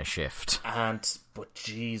putting in a shift. But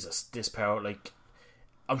Jesus, this power, like,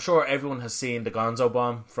 I'm sure everyone has seen the Gonzo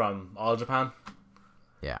bomb from All Japan.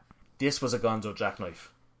 Yeah. This was a Gonzo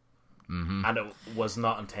jackknife. Mm-hmm. And it was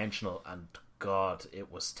not intentional, and God,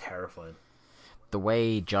 it was terrifying. The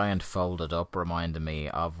way Giant folded up reminded me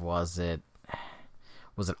of, was it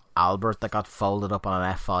Albert that got folded up on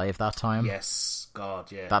an F5 that time? Yes,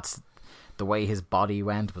 God, yeah. That's the way his body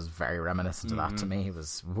went, was very reminiscent of that to me. It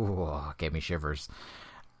was, gave me shivers.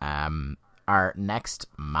 Our next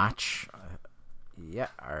match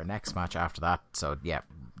after that, so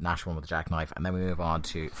Nash won with the jackknife, and then we move on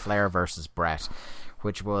to Flair versus Brett,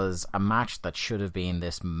 which was a match that should have been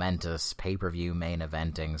this momentous pay-per-view main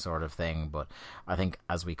eventing sort of thing, but I think,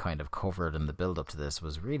 as we kind of covered in the build-up to this,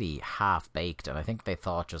 was really half-baked, and I think they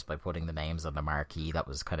thought just by putting the names on the marquee that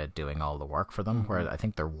was kind of doing all the work for them, where I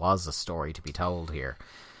think there was a story to be told here.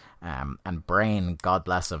 And Brain, God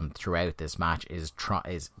bless him, throughout this match is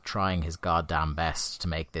trying his goddamn best to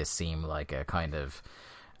make this seem like a kind of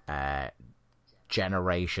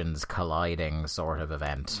generations colliding sort of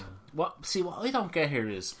event. What I don't get here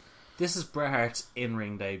is, this is Bret Hart's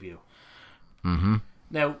in-ring debut. Mm-hmm.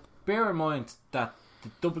 Now, bear in mind that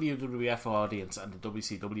the WWF audience and the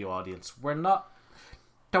WCW audience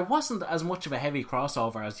there wasn't as much of a heavy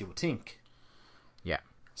crossover as you would think. Yeah.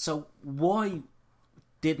 So why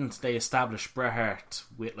didn't they establish Bret Hart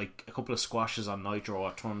with like a couple of squashes on Nitro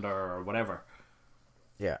or Thunder or whatever?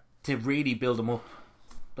 Yeah. To really build them up.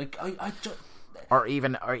 Like, I just... Or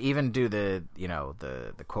even do the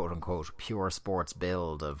quote unquote pure sports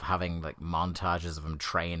build of having like montages of him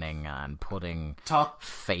training and putting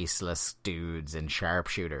faceless dudes in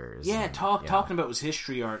sharpshooters. Yeah, talking about his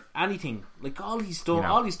history or anything. Like, all he's done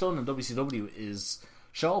in WCW is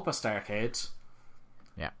show up at Starrcade,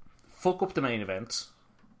 fuck up the main event,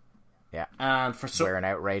 and wear an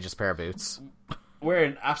outrageous pair of boots, wear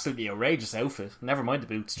an absolutely outrageous outfit. Never mind the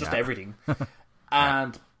boots, just everything,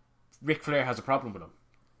 and. Ric Flair has a problem with him.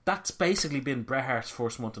 That's basically been Bret Hart's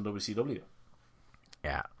first month in WCW.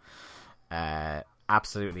 Yeah.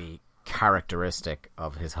 Absolutely characteristic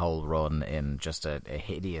of his whole run in just a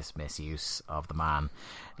hideous misuse of the man.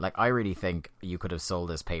 Like, I really think you could have sold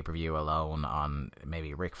this pay-per-view alone on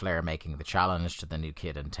maybe Ric Flair making the challenge to the new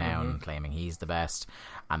kid in town, claiming he's the best,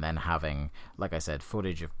 and then having, like I said,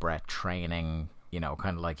 footage of Bret training,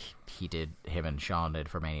 kind of like him and Shawn did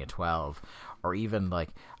for Mania 12, or even like,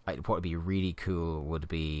 what would be really cool would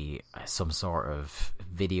be some sort of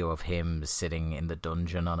video of him sitting in the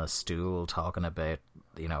dungeon on a stool talking about,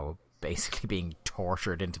 basically being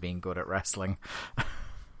tortured into being good at wrestling.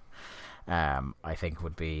 I think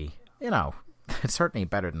would be, certainly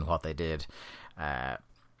better than what they did.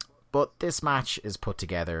 But this match is put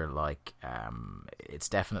together like it's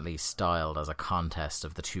definitely styled as a contest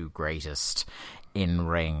of the two greatest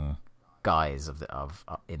in-ring guys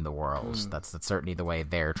in the world. That's certainly the way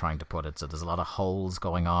they're trying to put it. So there's a lot of holes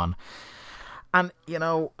going on. And,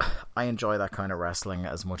 I enjoy that kind of wrestling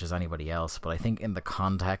as much as anybody else, but I think in the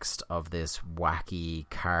context of this wacky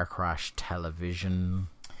car crash television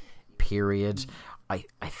period, I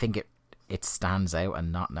think it stands out,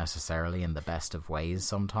 and not necessarily in the best of ways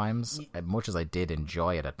sometimes, as much as I did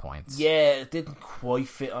enjoy it at points. Yeah, it didn't quite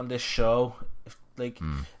fit on this show. Like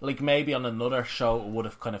maybe on another show it would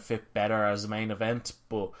have kind of fit better as a main event,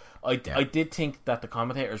 but I did think that the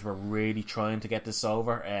commentators were really trying to get this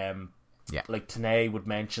over. Like Tenay would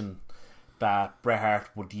mention that Bret Hart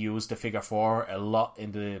would use the figure four a lot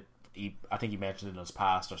I think he mentioned it in his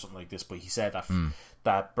past or something like this, but he said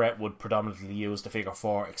that Bret would predominantly use the figure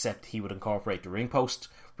four, except he would incorporate the ring post,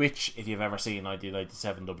 which, if you've ever seen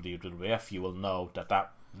 1997 WWF, you will know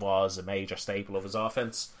that was a major staple of his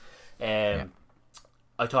offense. I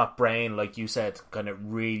thought Brain, like you said, kind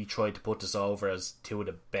of really tried to put this over as two of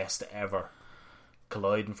the best ever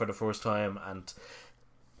colliding for the first time, and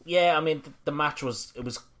yeah, I mean the match was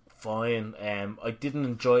fine. I didn't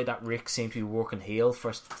enjoy that Rick seemed to be working heel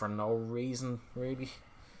for no reason really.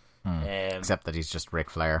 Except that he's just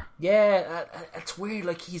Ric Flair. Yeah, it's weird.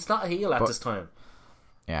 Like, he's not a heel at this time.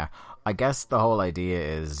 Yeah, I guess the whole idea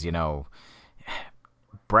is,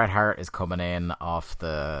 Bret Hart is coming in off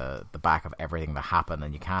the back of everything that happened,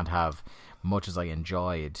 and you can't have, much as I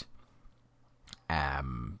enjoyed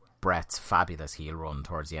Bret's fabulous heel run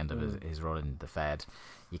towards the end of his run in the Fed,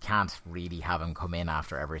 you can't really have him come in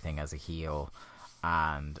after everything as a heel.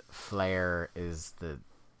 And Flair is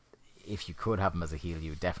if you could have him as a heel,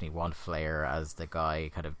 you would definitely want Flair as the guy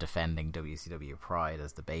kind of defending WCW pride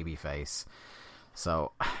as the babyface.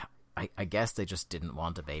 So I guess they just didn't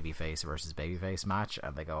want a babyface versus babyface match,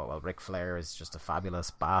 and they go, well, Ric Flair is just a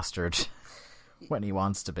fabulous bastard when he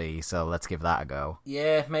wants to be, so let's give that a go.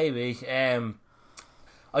 Yeah, maybe.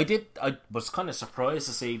 I was kind of surprised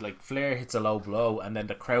to see, like, Flair hits a low blow and then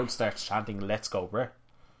the crowd starts chanting "Let's go Bret,"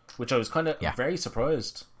 which I was kind of very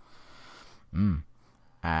surprised.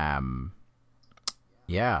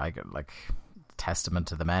 Yeah, I like testament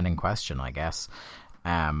to the men in question, I guess.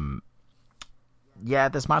 Yeah,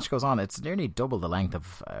 this match goes on. It's nearly double the length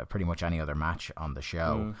of pretty much any other match on the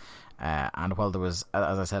show. And while there was,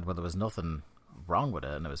 as I said, there was nothing wrong with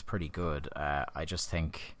it and it was pretty good, I just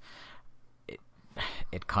think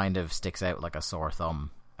it kind of sticks out like a sore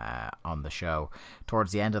thumb on the show.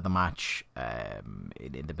 Towards the end of the match,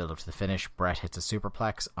 in the build-up to the finish, Bret hits a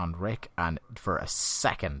superplex on Rick, and for a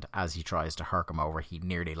second, as he tries to herc him over, he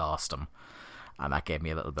nearly lost him. And that gave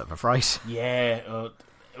me a little bit of a fright. Yeah,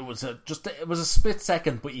 it was a split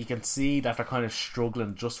second, but you can see that they're kind of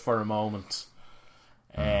struggling just for a moment.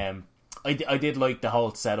 I did like the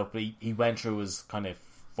whole setup. He went through his kind of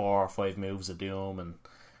 4 or 5 moves of doom and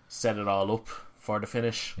set it all up for the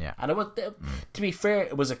finish. Yeah, and it was, to be fair,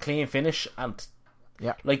 it was a clean finish, and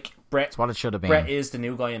like Bret, it's what it should have been. Bret is the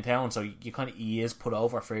new guy in town, so he is put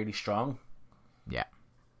over fairly strong. Yeah,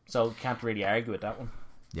 so can't really argue with that one.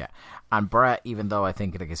 Yeah, and Bret, even though I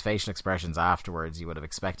think like his facial expressions afterwards, you would have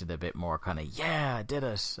expected a bit more kind of, yeah, I did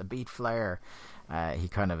it, I beat Flair. He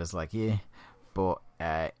kind of is like, yeah, but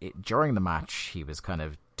during the match, he was kind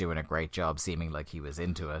of doing a great job, seeming like he was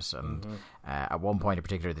into it. And at one point in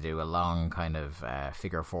particular, they do a long kind of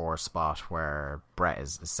figure 4 spot where Bret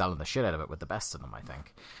is selling the shit out of it with the best of them, I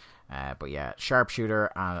think. But yeah,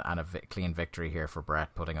 sharpshooter and a clean victory here for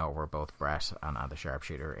Bret, putting over both Bret and the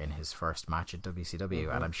sharpshooter in his first match at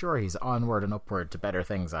WCW. And I'm sure he's onward and upward to better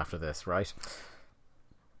things after this, right?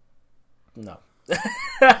 No.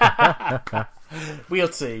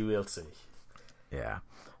 We'll see. Yeah.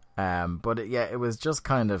 But it was just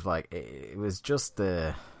kind of like, it was just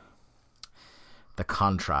the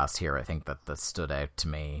contrast here, I think, that stood out to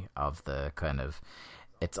me, of the kind of,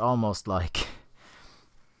 it's almost like,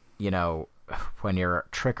 when you're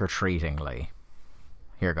trick-or-treating,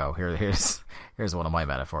 here's one of my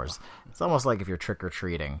metaphors. It's almost like if you're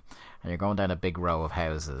trick-or-treating and you're going down a big row of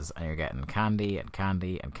houses and you're getting candy and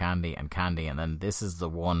candy and candy and candy, and then this is the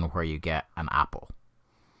one where you get an apple.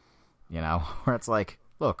 Where it's like,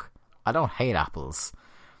 look, I don't hate apples,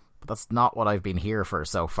 but that's not what I've been here for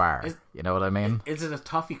so far. You know what I mean? Is it a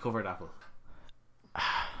toffee-covered apple?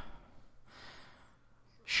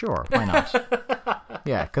 Sure, why not?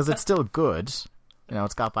 Yeah, because it's still good.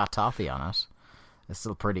 It's got that toffee on it. It's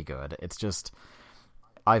still pretty good. It's just,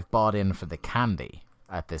 I've bought in for the candy.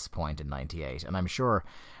 at this point in 98. And I'm sure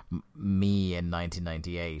me in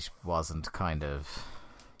 1998 wasn't kind of...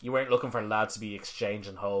 You weren't looking for lads to be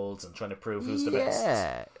exchanging holds and trying to prove who's the best.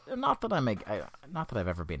 Yeah, not that I've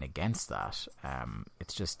ever been against that.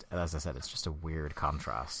 It's just, as I said, it's just a weird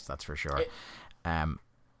contrast, that's for sure. Yeah,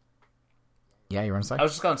 you want to say? I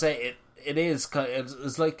was just going to say,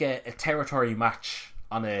 it's like a territory match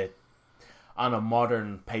on a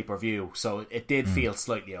modern pay-per-view, so it did feel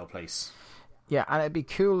slightly out of place. Yeah, and it'd be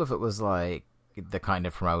cool if it was like the kind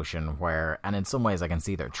of promotion where, and in some ways I can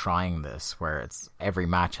see they're trying this, where it's every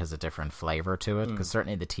match has a different flavor to it, because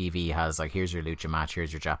certainly the TV has like, here's your lucha match,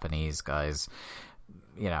 here's your Japanese guys,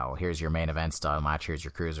 you know, here's your main event style match, here's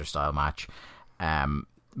your cruiser style match.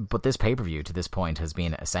 But this pay-per-view to this point has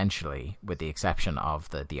been essentially, with the exception of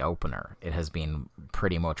the opener, it has been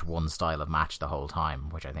pretty much one style of match the whole time,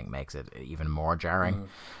 which I think makes it even more jarring.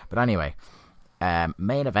 But anyway,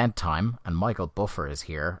 main event time, and Michael Buffer is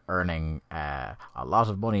here, earning a lot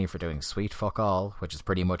of money for doing sweet fuck all, which is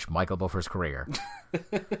pretty much Michael Buffer's career.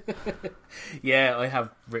 Yeah, I have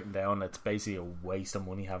written down it's basically a waste of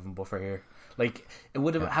money having Buffer here. Like, it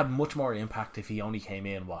would have had much more impact if he only came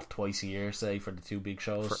in, twice a year, say, for the two big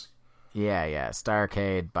shows? Yeah,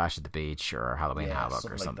 Starrcade, Bash at the Beach, or Halloween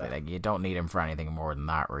Havoc or something. Like, you don't need him for anything more than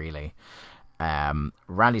that, really.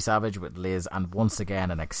 Randy Savage with Liz, and once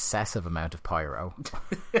again, an excessive amount of pyro.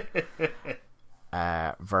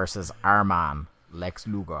 Versus our man, Lex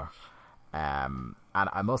Luger. And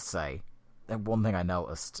I must say, one thing I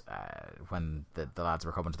noticed when the lads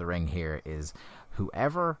were coming to the ring here is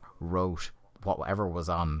whoever wrote whatever was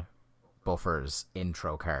on Buffer's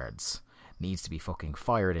intro cards needs to be fucking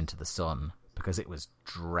fired into the sun, because it was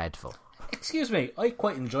dreadful. Excuse me, I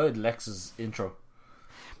quite enjoyed Lex's intro.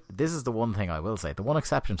 This is the one thing I will say. The one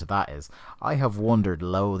exception to that is, I have wondered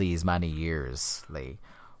lo these many years, Lee,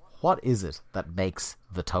 what is it that makes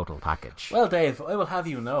the total package? Well, Dave, I will have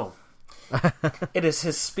you know, it is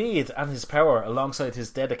his speed and his power alongside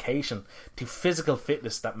his dedication to physical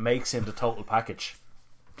fitness that makes him the total package.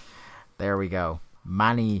 There we go.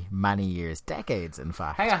 Many years, decades in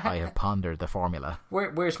fact, I have pondered the formula.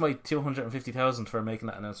 Where's my 250,000 for making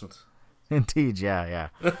that announcement? Indeed, yeah.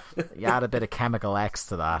 You add a bit of Chemical X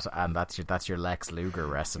to that, and that's your Lex Luger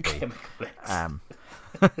recipe.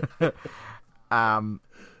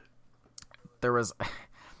 There was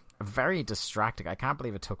very distracting. I can't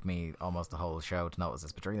believe it took me almost the whole show to notice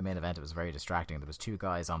this, but during the main event it was very distracting. There was two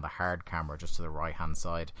guys on the hard camera just to the right hand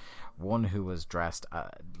side, one who was dressed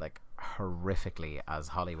like horrifically as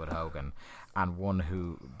Hollywood Hogan, and one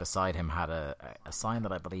who beside him had a sign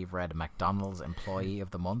that I believe read McDonald's Employee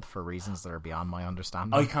of the Month for reasons that are beyond my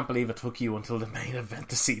understanding. I can't believe it took you until the main event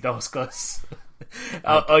to see those guys.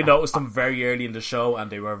 I noticed them very early in the show,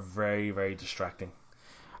 and they were very, very distracting.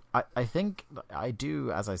 I think I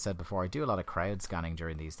do, as I said before, I do a lot of crowd scanning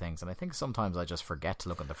during these things, and I think sometimes I just forget to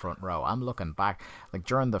look at the front row. I'm looking back. Like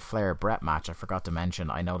during the Flair Brett match, I forgot to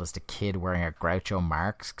mention, I noticed a kid wearing a Groucho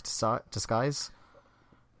Marx disguise.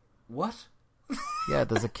 What? Yeah,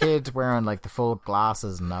 there's a kid wearing like the full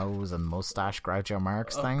glasses, nose and mustache Groucho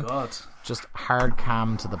Marx thing. Oh God. Just hard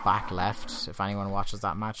cam to the back left. If anyone watches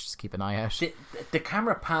that match, just keep an eye out. The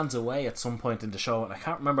camera pans away at some point in the show, and I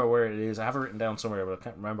can't remember where it is. I have it written down somewhere, but I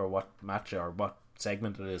can't remember what match or what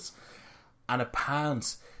segment it is. And it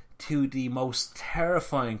pans to the most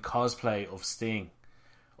terrifying cosplay of Sting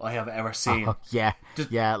I have ever seen. Oh, yeah,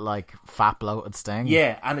 like fat bloated Sting.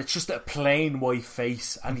 Yeah, and it's just a plain white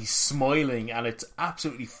face, and he's smiling, and it's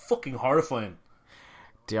absolutely fucking horrifying.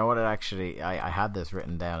 Do you know what it actually... I had this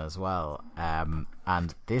written down as well.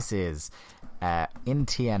 And this is in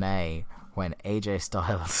TNA when AJ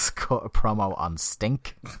Styles cut a promo on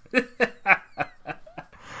Stink.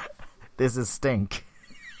 This is Stink.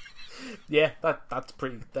 Yeah, that's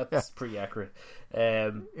pretty accurate.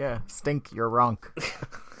 Yeah, Stink, you're wrong.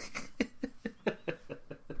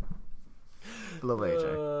 Love AJ.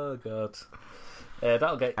 Oh God,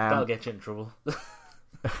 that'll get you in trouble.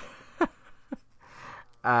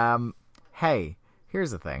 Hey,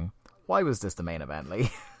 here's the thing. Why was this the main event, Lee?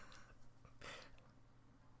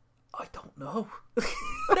 I don't know.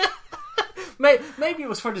 Maybe it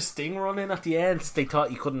was for the Sting run in at the end. They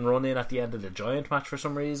thought you couldn't run in at the end of the Giant match for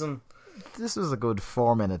some reason. This was a good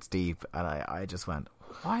 4 minutes deep, and I just went,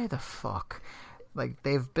 why the fuck? Like,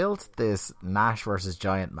 they've built this Nash versus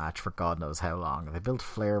Giant match for God knows how long. They built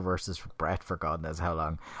Flair versus Brett for God knows how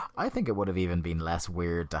long. I think it would have even been less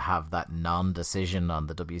weird to have that non-decision on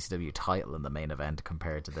the WCW title in the main event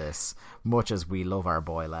compared to this, much as we love our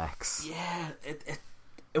boy Lex. Yeah,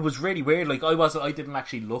 it was really weird. Like I didn't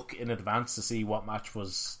actually look in advance to see what match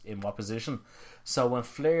was in what position. So when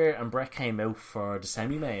Flair and Brett came out for the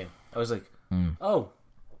semi-main, I was like, oh,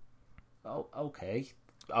 okay.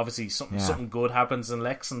 Obviously, something good happens in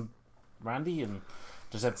Lex and Randy, and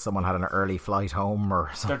someone had an early flight home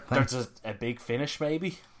or something. There's a big finish,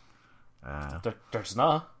 maybe. There's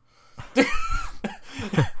not.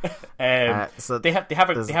 So they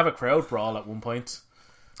have a crowd brawl at one point.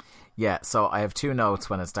 Yeah, so I have two notes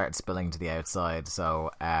when it started spilling to the outside.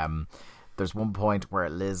 So there's one point where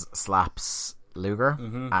Liz slaps Luger,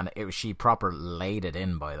 and she proper laid it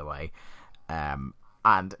in, by the way.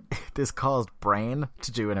 And this caused Brain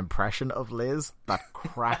to do an impression of Liz that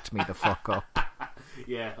cracked me the fuck up.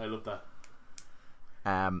 Yeah, I love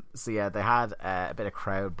that. So yeah, they had a bit of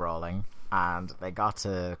crowd brawling, and they got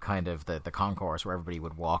to kind of the concourse where everybody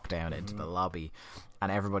would walk down into the lobby,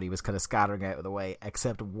 and everybody was kind of scattering out of the way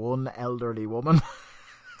except one elderly woman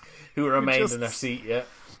who remained in her seat. Yeah,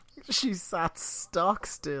 she sat stock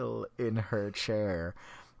still in her chair,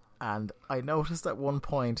 and I noticed at one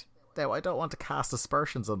point, now I don't want to cast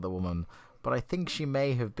aspersions on the woman, but I think she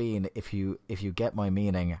may have been, if you get my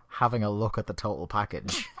meaning, having a look at the total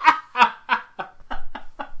package.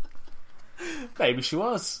 Maybe she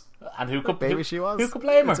was. And who could blame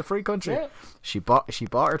her? It's a free country. Yeah. She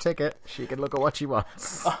bought her ticket. She can look at what she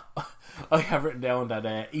wants. I have written down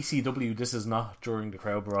that ECW, this is not during the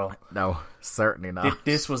crowd brawl. No, certainly not.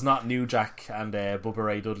 This was not New Jack and Bubba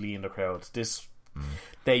Ray Dudley in the crowd.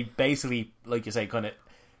 They basically, like you say, kind of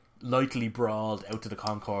lightly brawled out to the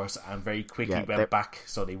concourse and very quickly went back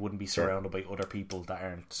so they wouldn't be surrounded by other people that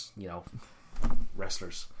aren't,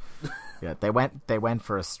 wrestlers. Yeah, they went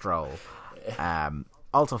for a stroll.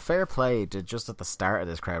 Also, fair play to, just at the start of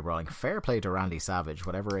this crowd brawling, fair play to Randy Savage,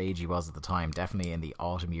 whatever age he was at the time, definitely in the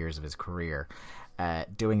autumn years of his career,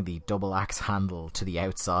 doing the double axe handle to the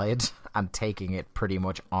outside and taking it pretty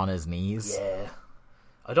much on his knees. Yeah.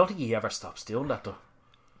 I don't think he ever stops doing that, though.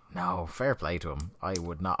 No, fair play to him. I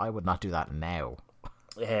would not do that now.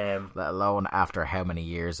 Let alone after how many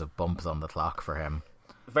years of bumps on the clock for him.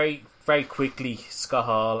 Very, very quickly, Scott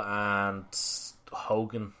Hall and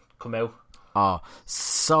Hogan come out. Oh,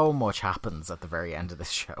 so much happens at the very end of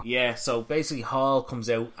this show. Yeah, so basically Hall comes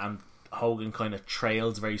out and Hogan kind of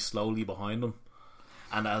trails very slowly behind him.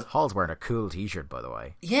 And Hall's wearing a cool t-shirt, by the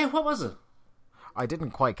way. Yeah, what was it? I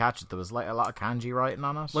didn't quite catch it. There was like a lot of kanji writing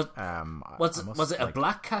on it. Was it a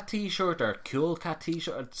black cat t-shirt or a cool cat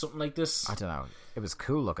t-shirt or something like this? I don't know. It was a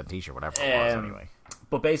cool looking t-shirt, whatever it was anyway.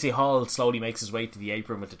 But basically Hall slowly makes his way to the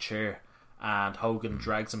apron with the chair and Hogan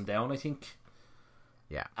drags him down, I think.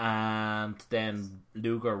 Yeah. And then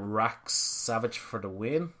Luger racks Savage for the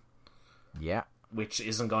win. Yeah. Which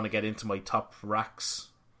isn't going to get into my top racks.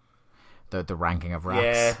 The ranking of racks.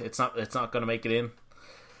 Yeah, it's not going to make it in.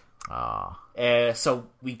 So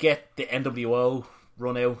we get the NWO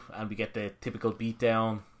run out and we get the typical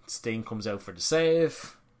beatdown. Sting comes out for the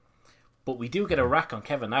save. But we do get a rack on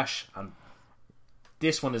Kevin Nash, and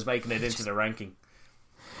this one is making it into the ranking.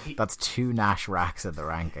 That's two Nash racks in the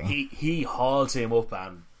ranking. He hauls him up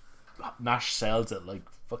and Nash sells it like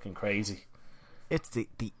fucking crazy. It's the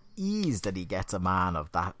ease that he gets a man of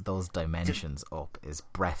those dimensions up is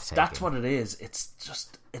breathtaking. That's what it is.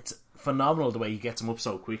 It's phenomenal the way he gets him up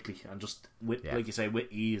so quickly and just with like you say,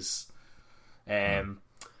 with ease.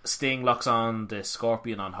 Sting locks on the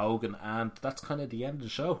Scorpion on Hogan, and that's kind of the end of the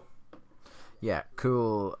show. Yeah,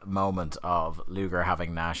 cool moment of Luger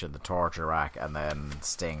having Nash in the torture rack and then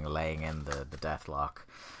Sting laying in the death lock.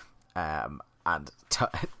 And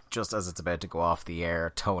just as it's about to go off the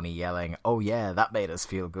air, Tony yelling, "Oh yeah, that made us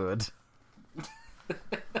feel good."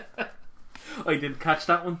 I didn't catch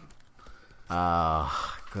that one.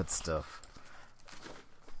 Good stuff.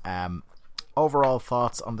 Overall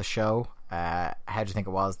thoughts on the show. How do you think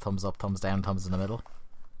it was? Thumbs up, thumbs down, thumbs in the middle?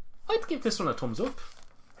 I'd give this one a thumbs up.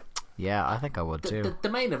 Yeah, I think I would too. The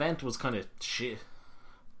main event was kind of shit,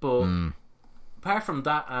 but apart from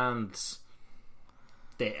that and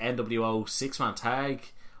the NWO 6-man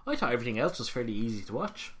tag, I thought everything else was fairly easy to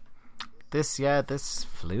watch. This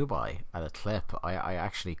flew by at a clip. I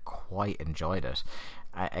actually quite enjoyed it.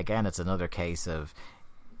 Again, it's another case of,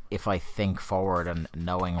 if I think forward and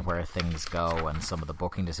knowing where things go and some of the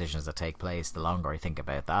booking decisions that take place, the longer I think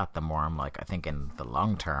about that, the more I'm like, I think in the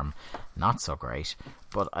long term, not so great.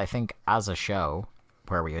 But I think as a show,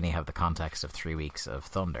 where we only have the context of 3 weeks of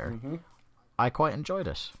Thunder, I quite enjoyed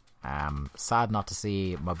it. Sad not to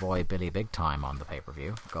see my boy Billy Big Time on the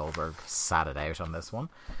pay-per-view. Goldberg sat it out on this one.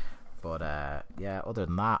 But yeah, other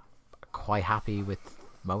than that, quite happy with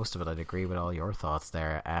most of it. I'd agree with all your thoughts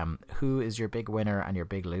there. Who is your big winner and your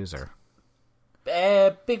big loser?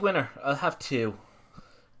 Big winner. I'll have two.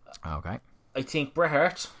 Okay. I think Bret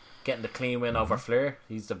Hart getting the clean win over Flair.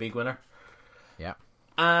 He's the big winner. Yeah.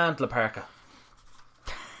 And La Parka.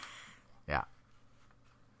 Yeah.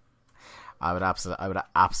 I would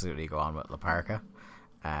absolutely go on with La Parka.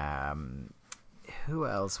 Who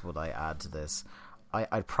else would I add to this?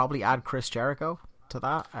 I'd probably add Chris Jericho to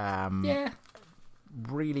that. Yeah.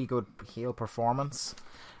 Really good heel performance.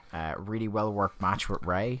 Really well worked match with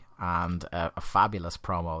Ray, and a fabulous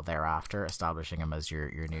promo thereafter, establishing him as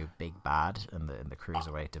your new big bad in the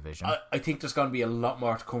cruiserweight division. I think there's going to be a lot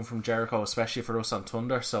more to come from Jericho, especially for us on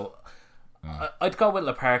Thunder. So I'd go with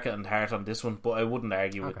La Parka and Hart on this one, but I wouldn't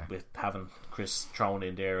argue with having Chris thrown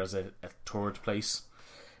in there as a third place.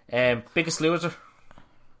 Biggest loser.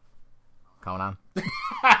 Conan.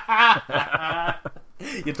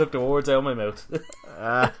 You took the words out of my mouth.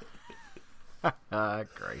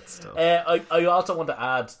 Great stuff. I also want to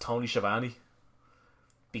add Tony Schiavone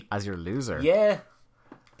as your loser. Yeah,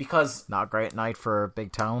 because not a great night for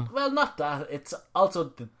Big Tone. Well, not that. It's also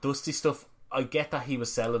the Dusty stuff. I get that he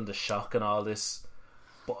was selling the shock and all this,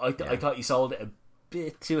 but I thought he sold it a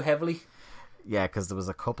bit too heavily. Yeah, because there was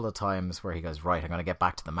a couple of times where he goes, right, I'm going to get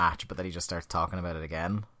back to the match, but then he just starts talking about it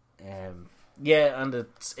again. Yeah, and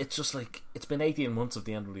it's just like, it's been 18 months of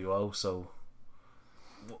the NWO, so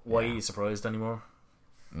why are you surprised anymore?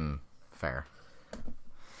 Fair.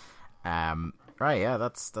 Right, yeah,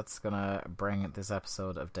 that's gonna bring this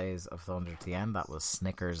episode of Days of Thunder to the end. That was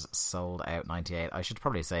Snickers Sold Out 98. I should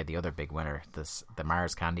probably say the other big winner, the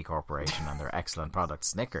Mars Candy Corporation and their excellent product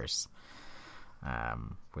Snickers,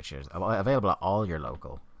 which is available at all your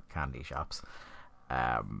local candy shops.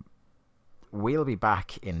 We'll be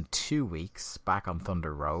back in 2 weeks, back on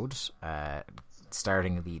Thunder Road,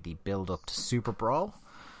 starting the build up to Super Brawl.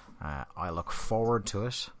 I look forward to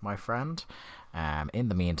it, my friend. In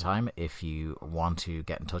the meantime, if you want to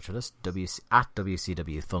get in touch with us, at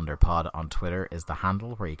WCW Thunderpod on Twitter is the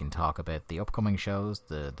handle where you can talk about the upcoming shows,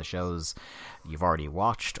 the shows you've already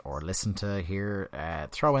watched or listened to here.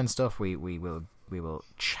 Throw in stuff. We will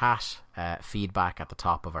chat feedback at the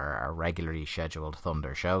top of our regularly scheduled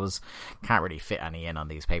Thunder shows. Can't really fit any in on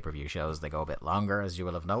these pay-per-view shows. They go a bit longer, as you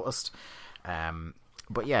will have noticed.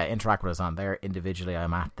 But yeah, interact with us on there. Individually,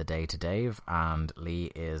 I'm at The Day to Dave, and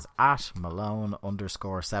Lee is at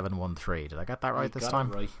Malone_713. Did I get that right this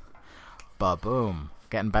time? Right. Ba-boom.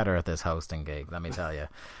 Getting better at this hosting gig, let me tell you.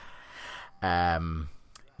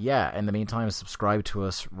 Yeah, in the meantime, subscribe to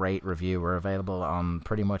us, rate, review. We're available on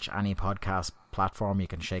pretty much any podcast platform you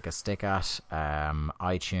can shake a stick at.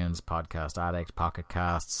 iTunes, Podcast Addict, Pocket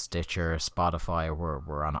Casts, Stitcher, Spotify.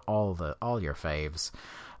 We're on all your faves.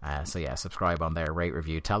 So yeah, subscribe on there, rate,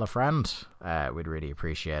 review, tell a friend. We'd really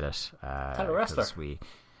appreciate it. Tell a wrestler.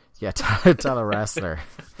 Tell a wrestler.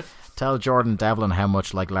 Tell Jordan Devlin how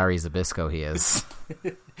much like Larry Zbyszko he is.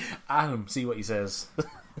 Adam, see what he says.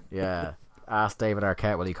 Yeah. Ask David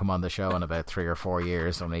Arquette will he come on the show in about 3 or 4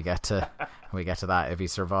 years when we get to that, if he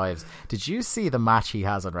survives. Did you see the match he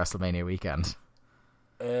has on WrestleMania weekend?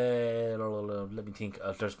 Let me think.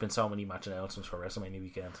 There's been so many match announcements for WrestleMania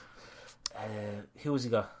weekend. Who has he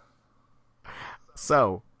got?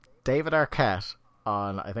 So David Arquette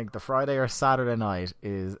on, I think, the Friday or Saturday night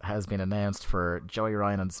has been announced for Joey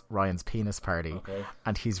Ryan's penis party,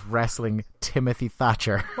 and he's wrestling Timothy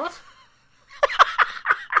Thatcher. What?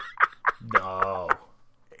 No.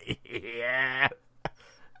 Yeah.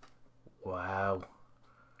 Wow.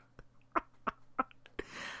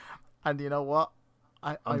 And you know what?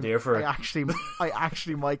 I'm there for it. I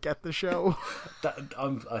actually might get the show.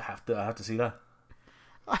 I have to see that.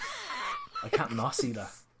 I can't not see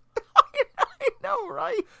that. I know,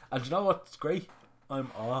 right? And you know what's great?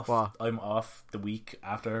 I'm off. What? I'm off the week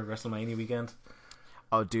after WrestleMania weekend.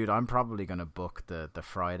 Oh, dude, I'm probably going to book the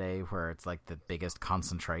Friday where it's like the biggest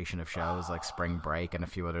concentration of shows, like Spring Break and a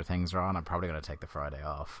few other things are on. I'm probably going to take the Friday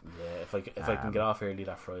off. Yeah, if I can get off early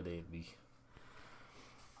that Friday, it'd be...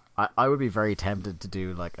 I would be very tempted to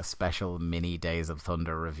do like a special mini Days of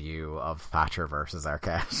Thunder review of Thatcher versus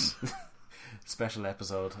Arquette. Special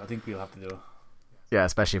episode. I think we'll have to do it. Yeah,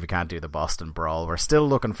 especially if we can't do the Boston Brawl. We're still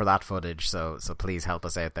looking for that footage, so please help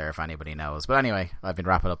us out there if anybody knows. But anyway, I've been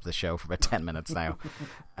wrapping up the show for about 10 minutes now.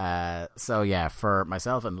 So yeah, for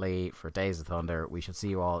myself and Lee, for Days of Thunder, we shall see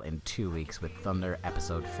you all in 2 weeks with Thunder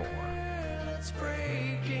Episode 4. It's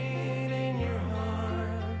breaking in your heart.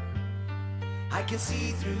 I can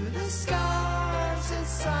see through the scars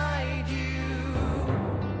inside you.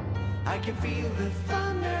 I can feel the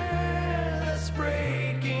thunder that's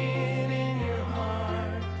breaking in your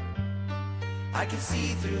heart. I can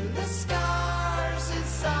see through the scars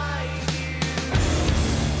inside you.